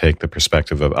individuals to take the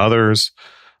perspective of others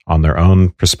on their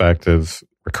own perspective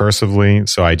recursively,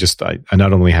 so I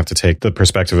not only have to take the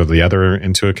perspective of the other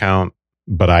into account,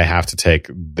 but I have to take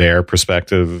their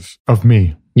perspective of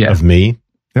me. Yeah. Of me.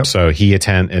 Yep. So he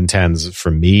intends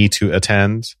for me to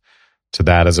attend to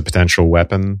that as a potential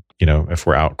weapon. If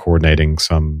we're out coordinating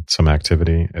some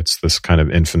activity, it's this kind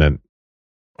of infinite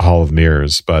hall of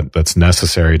mirrors, but that's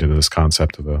necessary to this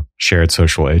concept of a shared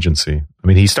social agency. I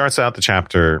mean, he starts out the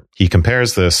chapter, he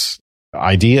compares this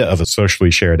idea of a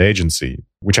socially shared agency,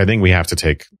 which I think we have to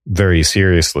take very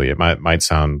seriously. It might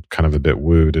sound kind of a bit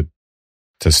woo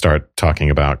to start talking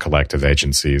about collective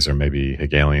agencies or maybe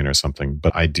Hegelian or something.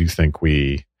 But I do think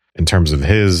we, in terms of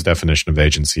his definition of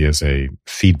agency as a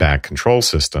feedback control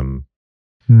system,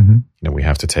 we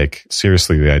have to take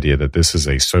seriously the idea that this is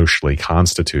a socially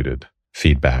constituted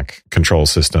feedback control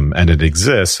system. And it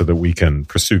exists so that we can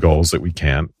pursue goals that we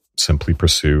can't simply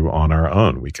pursue on our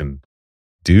own. We can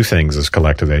do things as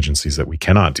collective agencies that we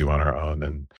cannot do on our own.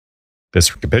 And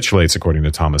this recapitulates, according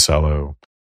to Tomasello,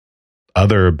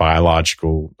 other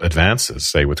biological advances,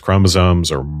 say with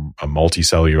chromosomes or a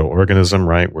multicellular organism,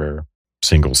 right, where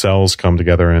single cells come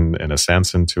together in a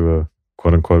sense into a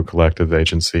quote unquote collective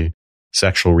agency,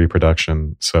 sexual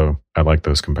reproduction. So I like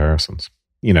those comparisons.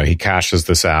 He cashes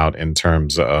this out in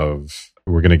terms of,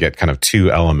 we're going to get kind of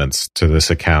two elements to this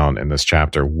account in this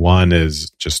chapter. One is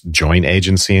just joint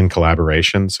agency and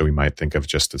collaboration. So we might think of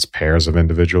just as pairs of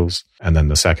individuals. And then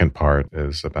the second part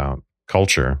is about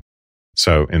culture.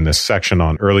 So in this section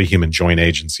on early human joint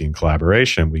agency and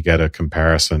collaboration, we get a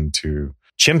comparison to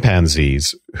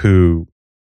chimpanzees who,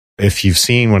 if you've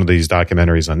seen one of these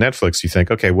documentaries on Netflix, you think,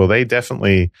 okay, well, they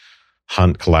definitely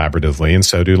hunt collaboratively, and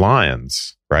so do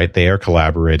lions, right? They are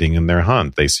collaborating in their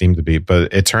hunt. They seem to be,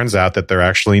 but it turns out that they're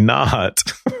actually not.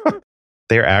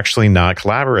 They're actually not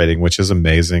collaborating, which is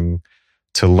amazing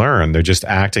to learn. They're just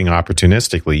acting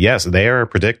opportunistically. Yes, they are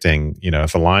predicting,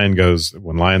 if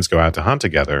when lions go out to hunt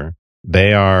together,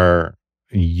 they are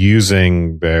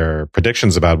using their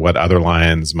predictions about what other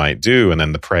lions might do and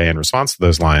then the prey in response to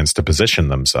those lions to position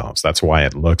themselves. That's why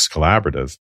it looks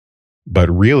collaborative. But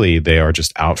really, they are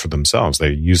just out for themselves.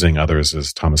 They're using others,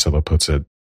 as Tomasello puts it,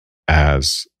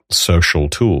 as social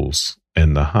tools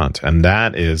in the hunt. And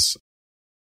that is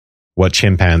what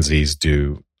chimpanzees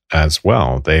do as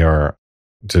well. They are,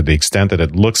 to the extent that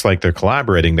it looks like they're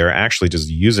collaborating, they're actually just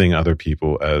using other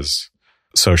people as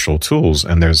social tools.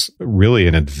 And there's really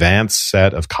an advanced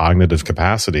set of cognitive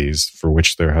capacities for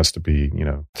which there has to be,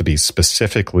 to be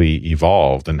specifically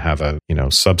evolved and have a,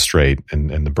 substrate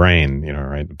in the brain,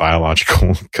 right?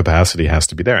 Biological capacity has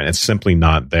to be there. And it's simply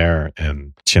not there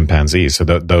in chimpanzees. So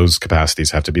those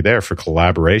capacities have to be there for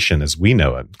collaboration as we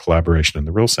know it, collaboration in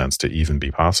the real sense, to even be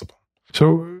possible.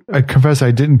 So I confess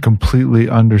I didn't completely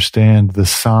understand the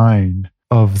sign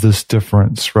of this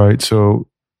difference, right? So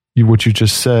what you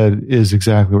just said is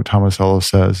exactly what Tomasello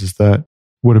says, is that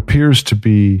what appears to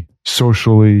be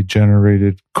socially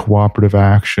generated cooperative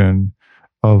action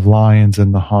of lions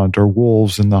in the hunt or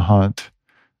wolves in the hunt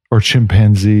or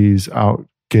chimpanzees out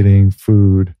getting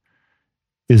food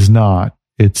is not.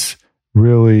 It's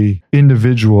really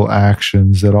individual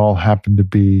actions that all happen to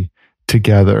be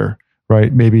together,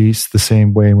 right? Maybe it's the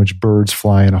same way in which birds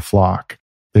fly in a flock.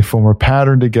 They form a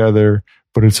pattern together,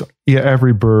 but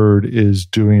every bird is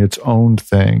doing its own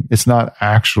thing. It's not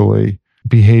actually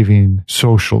behaving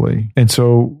socially. And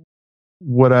so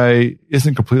what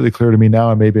isn't completely clear to me now,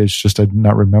 and maybe it's just I'm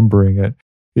not remembering it,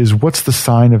 is what's the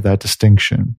sign of that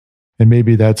distinction? And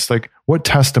maybe that's like, what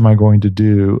test am I going to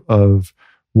do of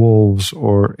wolves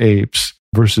or apes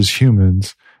versus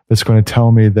humans that's going to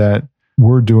tell me that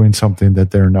we're doing something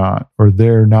that they're not, or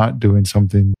they're not doing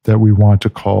something that we want to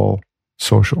call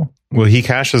social? Well, he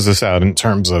cashes this out in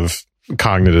terms of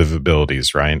cognitive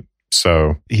abilities, right?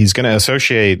 So he's going to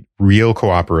associate real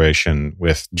cooperation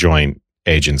with joint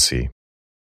agency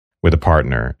with a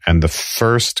partner. And the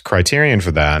first criterion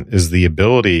for that is the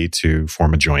ability to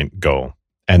form a joint goal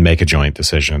and make a joint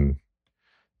decision.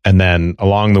 And then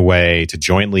along the way to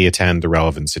jointly attend to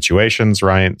relevant situations,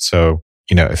 right? So,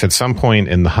 if at some point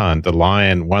in the hunt,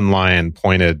 one lion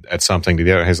pointed at something to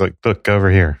the other, he's like, look, over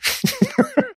here.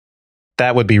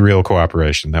 That would be real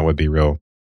cooperation. That would be real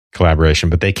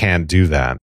collaboration, but they can't do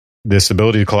that. This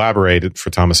ability to collaborate for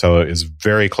Tomasello is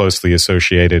very closely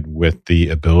associated with the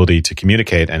ability to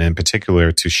communicate, and in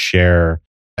particular to share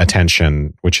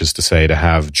attention, which is to say to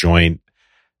have joint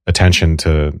attention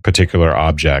to particular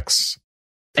objects.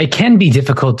 It can be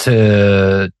difficult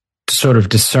to sort of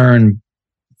discern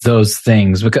those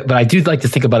things, but I do like to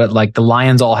think about it like the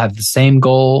lions all have the same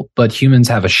goal, but humans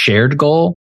have a shared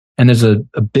goal. And there's a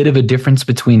bit of a difference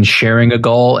between sharing a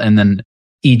goal and then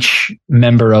each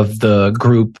member of the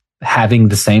group having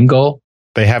the same goal.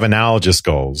 They have analogous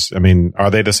goals. I mean,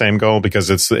 are they the same goal? Because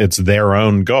it's their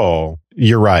own goal.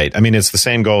 You're right. I mean, it's the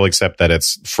same goal, except that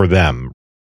it's for them.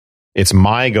 It's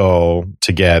my goal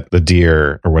to get the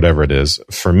deer or whatever it is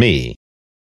for me.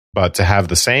 But to have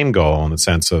the same goal in the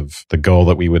sense of the goal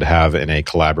that we would have in a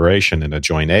collaboration in a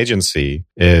joint agency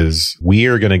is we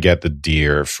are going to get the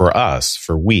deer for us,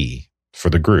 for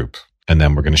the group. And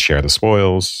then we're going to share the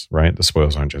spoils, right? The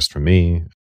spoils aren't just for me.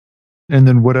 And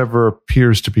then whatever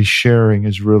appears to be sharing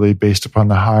is really based upon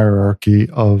the hierarchy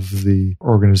of the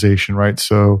organization, right?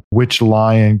 So which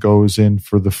lion goes in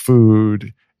for the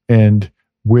food and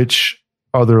which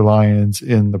other lions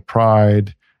in the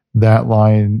pride that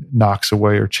lion knocks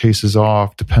away or chases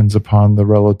off depends upon the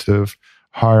relative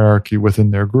hierarchy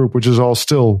within their group, which is all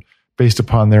still based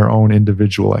upon their own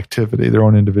individual activity. Their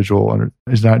own individual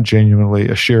is not genuinely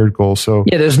a shared goal. So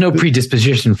yeah, there's no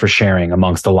predisposition for sharing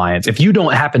amongst the lions. If you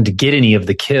don't happen to get any of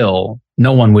the kill,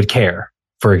 no one would care,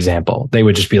 for example. They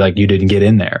would just be like, you didn't get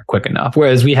in there quick enough.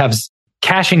 Whereas we have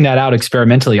cashing that out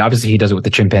experimentally. Obviously, he does it with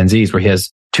the chimpanzees, where he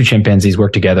has two chimpanzees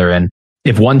work together, and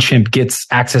if one chimp gets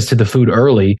access to the food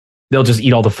early, they'll just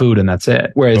eat all the food and that's it.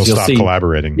 Whereas they'll you'll stop see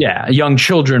collaborating. Yeah, young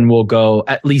children will go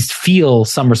at least feel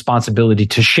some responsibility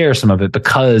to share some of it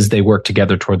because they work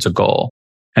together towards a goal.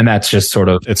 And that's just sort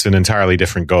of... It's an entirely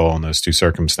different goal in those two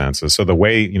circumstances. So the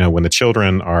way, when the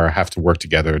children have to work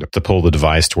together to pull the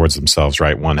device towards themselves,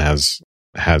 right? One has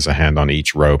a hand on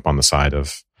each rope on the side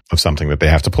of something that they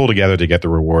have to pull together to get the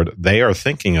reward. They are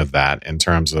thinking of that in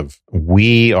terms of,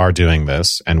 we are doing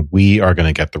this and we are going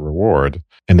to get the reward.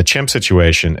 In the chimp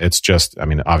situation, it's just,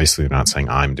 obviously they're not saying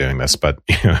I'm doing this, but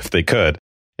if they could,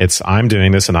 it's I'm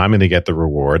doing this and I'm going to get the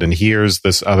reward. And here's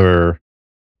this other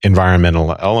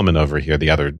environmental element over here, the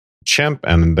other chimp,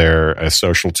 and they're a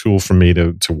social tool for me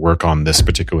to work on this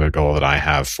particular goal that I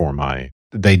have for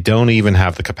they don't even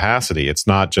have the capacity. It's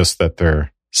not just that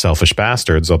they're selfish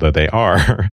bastards, although they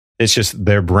are. It's just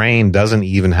their brain doesn't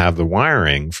even have the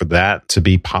wiring for that to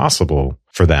be possible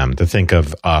for them to think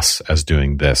of us as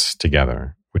doing this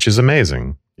together, which is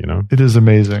amazing, you know? It is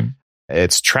amazing.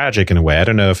 It's tragic in a way. I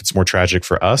don't know if it's more tragic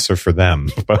for us or for them.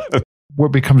 But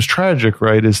what becomes tragic,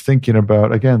 right, is thinking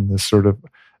about, again, this sort of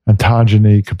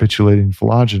ontogeny, capitulating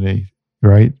phylogeny,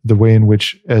 right? The way in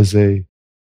which as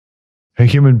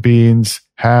human beings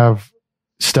have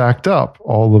stacked up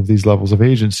all of these levels of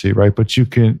agency, right? But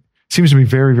seems to be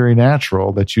very, very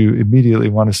natural that you immediately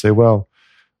want to say, well,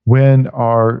 when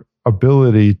our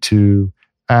ability to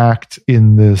act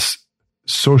in this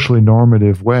socially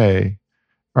normative way,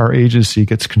 our agency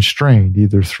gets constrained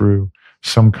either through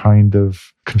some kind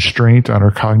of constraint on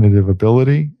our cognitive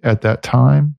ability at that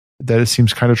time, that it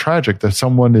seems kind of tragic that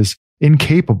someone is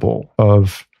incapable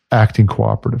of acting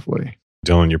cooperatively.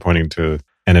 Dylan, you're pointing to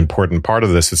an important part of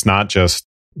this. It's not just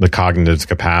the cognitive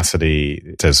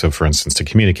capacity so for instance, to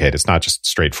communicate. It's not just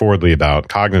straightforwardly about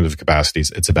cognitive capacities.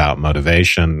 It's about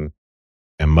motivation,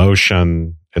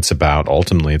 emotion.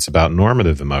 Ultimately, it's about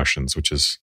normative emotions,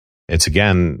 it's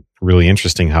again, really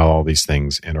interesting how all these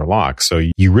things interlock. So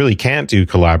you really can't do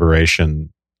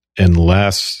collaboration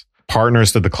unless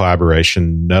partners to the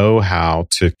collaboration know how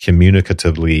to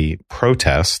communicatively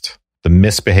protest the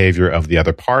misbehavior of the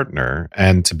other partner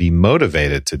and to be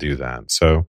motivated to do that.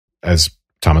 So as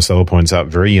Tomasello points out,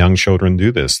 very young children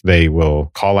do this. They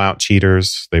will call out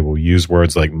cheaters. They will use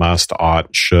words like must,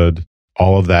 ought, should,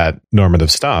 all of that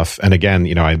normative stuff. And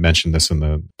again, I mentioned this in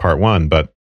the part 1,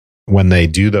 but when they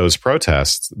do those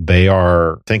protests, they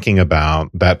are thinking about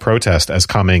that protest as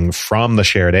coming from the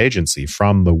shared agency,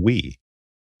 from the we.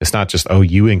 It's not just, oh,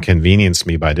 you inconvenienced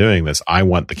me by doing this. I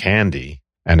want the candy.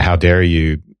 And how dare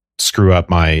you screw up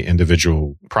my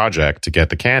individual project to get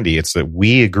the candy? It's that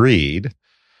we agreed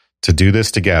to do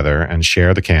this together and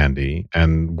share the candy.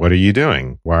 And what are you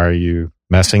doing? Why are you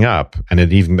messing up? And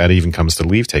that even comes to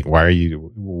leave taking. Why are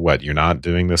you're not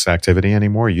doing this activity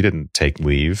anymore? You didn't take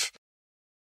leave.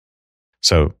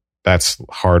 So that's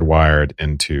hardwired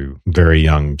into very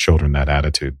young children, that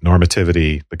attitude.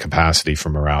 Normativity, the capacity for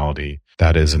morality,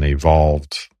 that is an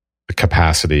evolved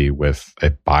capacity with a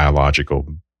biological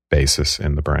basis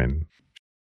in the brain.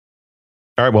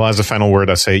 All right, well, as a final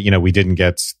word, I say, we didn't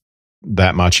get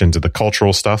that much into the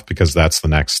cultural stuff because that's the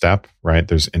next step, right?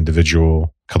 There's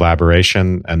individual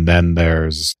collaboration, and then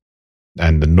there's the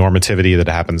normativity that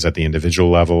happens at the individual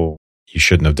level. You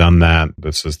shouldn't have done that.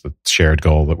 This is the shared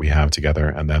goal that we have together.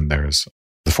 And then there's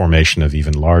the formation of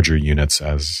even larger units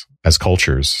as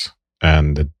cultures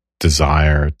and the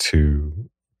desire to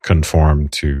conform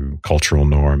to cultural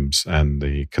norms and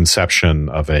the conception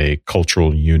of a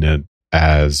cultural unit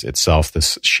as itself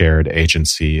this shared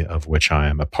agency of which I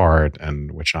am a part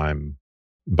and which I'm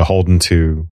beholden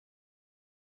to.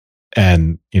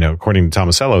 And, according to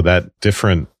Tomasello, that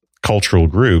different cultural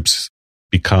groups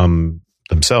become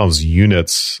themselves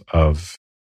units of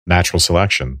natural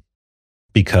selection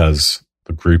because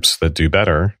the groups that do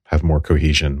better have more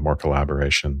cohesion, more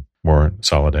collaboration, more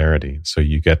solidarity. So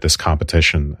you get this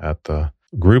competition at the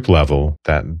group level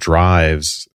that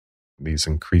drives these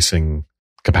increasing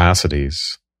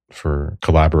capacities for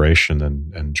collaboration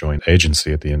and joint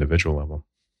agency at the individual level.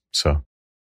 So,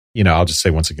 I'll just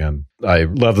say once again, I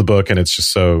love the book and it's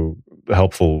just so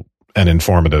helpful and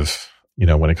informative,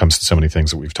 when it comes to so many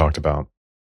things that we've talked about.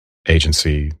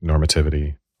 Agency,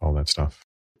 normativity, all that stuff.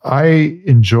 I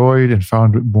enjoyed and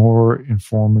found it more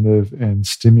informative and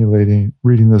stimulating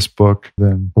reading this book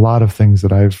than a lot of things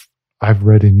that I've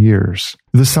read in years.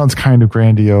 This sounds kind of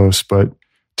grandiose, but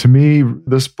to me,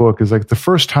 this book is like the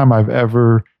first time I've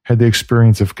ever had the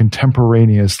experience of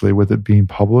contemporaneously with it being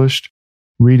published,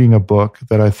 reading a book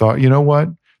that I thought, you know what?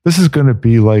 This is going to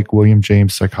be like William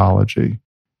James psychology.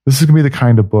 This is going to be the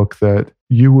kind of book that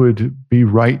you would be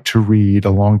right to read a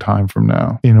long time from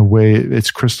now. In a way, it's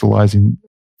crystallizing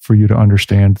for you to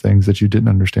understand things that you didn't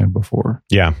understand before.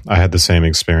 Yeah, I had the same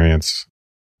experience.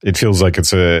 It feels like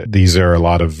these are a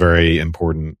lot of very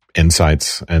important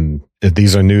insights. And if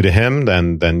these are new to him,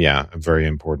 then yeah, a very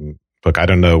important book. I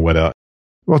don't know what else.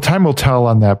 Well, time will tell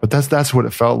on that, but that's what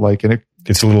it felt like. And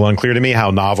it's a little unclear to me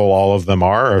how novel all of them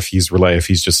are, or if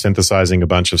he's just synthesizing a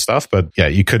bunch of stuff. But yeah,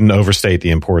 you couldn't overstate the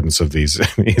importance of these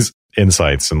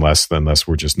insights unless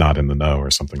we're just not in the know or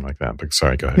something like that. But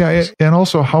sorry, go ahead. Yeah, and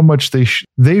also how much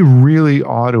they really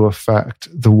ought to affect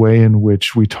the way in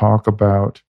which we talk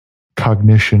about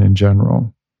cognition in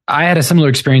general. I had a similar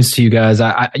experience to you guys.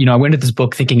 I went into this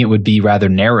book thinking it would be rather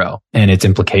narrow in its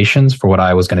implications for what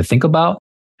I was going to think about.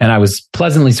 And I was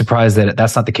pleasantly surprised that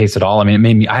that's not the case at all. I mean, it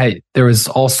made me, there was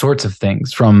all sorts of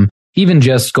things, from even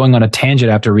just going on a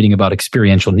tangent after reading about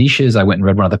experiential niches. I went and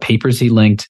read one of the papers he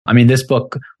linked. I mean, this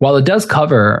book, while it does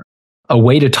cover a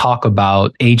way to talk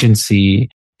about agency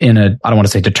in a, I don't want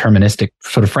to say deterministic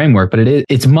sort of framework, but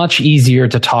it's much easier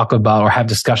to talk about or have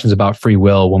discussions about free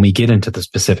will when we get into the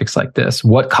specifics like this.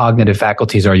 What cognitive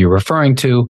faculties are you referring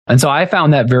to? And so I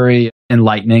found that very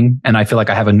enlightening. And I feel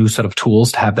like I have a new set of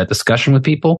tools to have that discussion with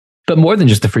people. But more than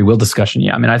just the free will discussion.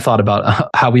 Yeah. I mean, I thought about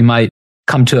how we might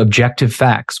come to objective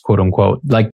facts, quote unquote.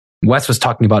 Like Wes was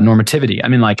talking about normativity. I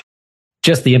mean, like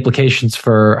just the implications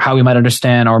for how we might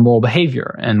understand our moral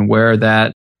behavior and where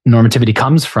that normativity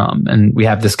comes from. And we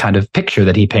have this kind of picture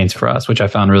that he paints for us, which I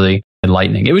found really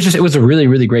enlightening. It was a really,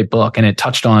 really great book. And it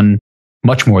touched on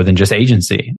much more than just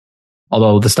agency.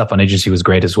 Although the stuff on agency was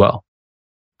great as well.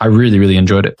 I really, really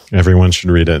enjoyed it. Everyone should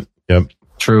read it. Yep.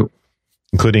 True.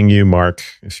 Including you, Mark,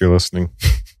 if you're listening.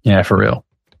 Yeah, for real.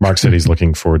 Mark said he's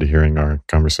looking forward to hearing our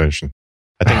conversation.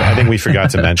 I think we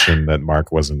forgot to mention that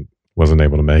Mark wasn't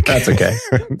able to make it. That's okay.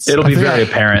 It'll be very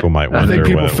apparent. People might wonder I think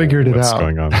people figured it what's out.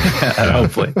 going on.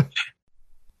 Hopefully.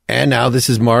 And now this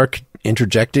is Mark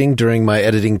interjecting during my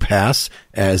editing pass,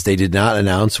 as they did not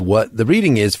announce what the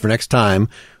reading is for next time,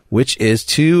 which is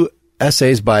 2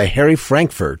 essays by Harry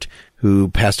Frankfurt, who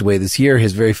passed away this year.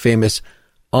 His very famous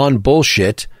On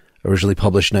Bullshit, originally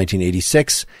published in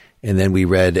 1986. And then we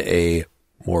read a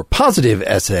more positive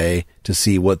essay to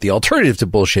see what the alternative to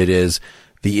bullshit is,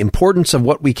 The Importance of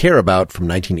What We Care About, from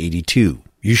 1982.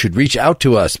 You should reach out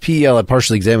to us,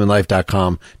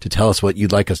 pel@partiallyexaminedlife.com, to tell us what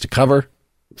you'd like us to cover.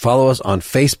 Follow us on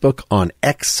Facebook, on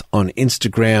X, on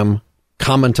Instagram.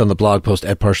 Comment on the blog post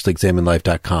at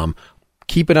partiallyexaminedlife.com.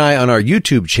 Keep an eye on our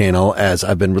YouTube channel, as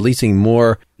I've been releasing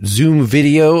more Zoom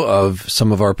video of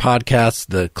some of our podcasts,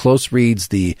 the close reads,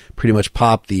 the Pretty Much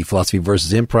Pop, the Philosophy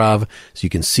versus Improv, so you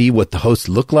can see what the hosts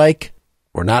look like.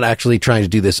 We're not actually trying to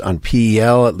do this on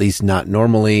PEL, at least not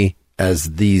normally,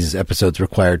 as these episodes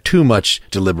require too much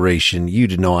deliberation. You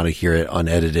didn't want to hear it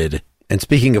unedited. And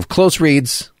speaking of close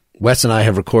reads, Wes and I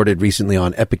have recorded recently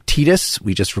on Epictetus.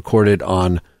 We just recorded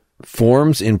on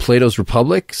Forms in Plato's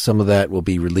Republic. Some of that will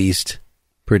be released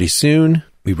pretty soon.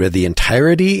 We read the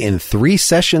entirety in 3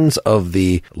 sessions of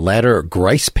the latter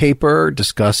Grice paper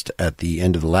discussed at the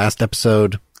end of the last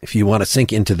episode. If you want to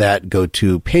sink into that, go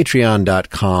to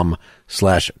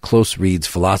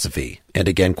patreon.com/closereadsphilosophy. And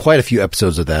again, quite a few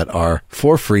episodes of that are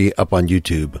for free up on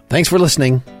YouTube. Thanks for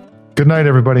listening. Good night,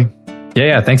 everybody.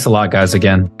 Yeah. Thanks a lot, guys.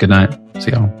 Again, good night.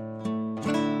 See y'all.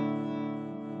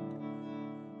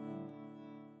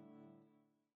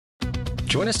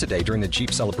 Join us today during the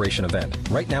Jeep Celebration event.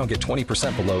 Right now, get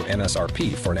 20% below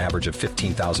MSRP for an average of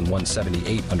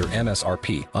 $15,178 under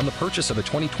MSRP on the purchase of a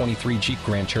 2023 Jeep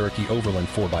Grand Cherokee Overland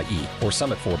 4xE or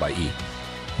Summit 4xE.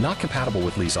 Not compatible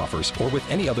with lease offers or with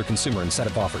any other consumer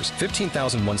incentive offers.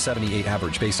 $15,178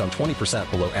 average based on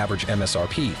 20% below average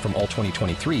MSRP from all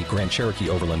 2023 Grand Cherokee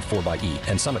Overland 4xE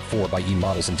and Summit 4xE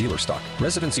models in dealer stock.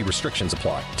 Residency restrictions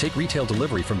apply. Take retail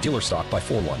delivery from dealer stock by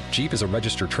 4/1. Jeep is a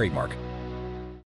registered trademark.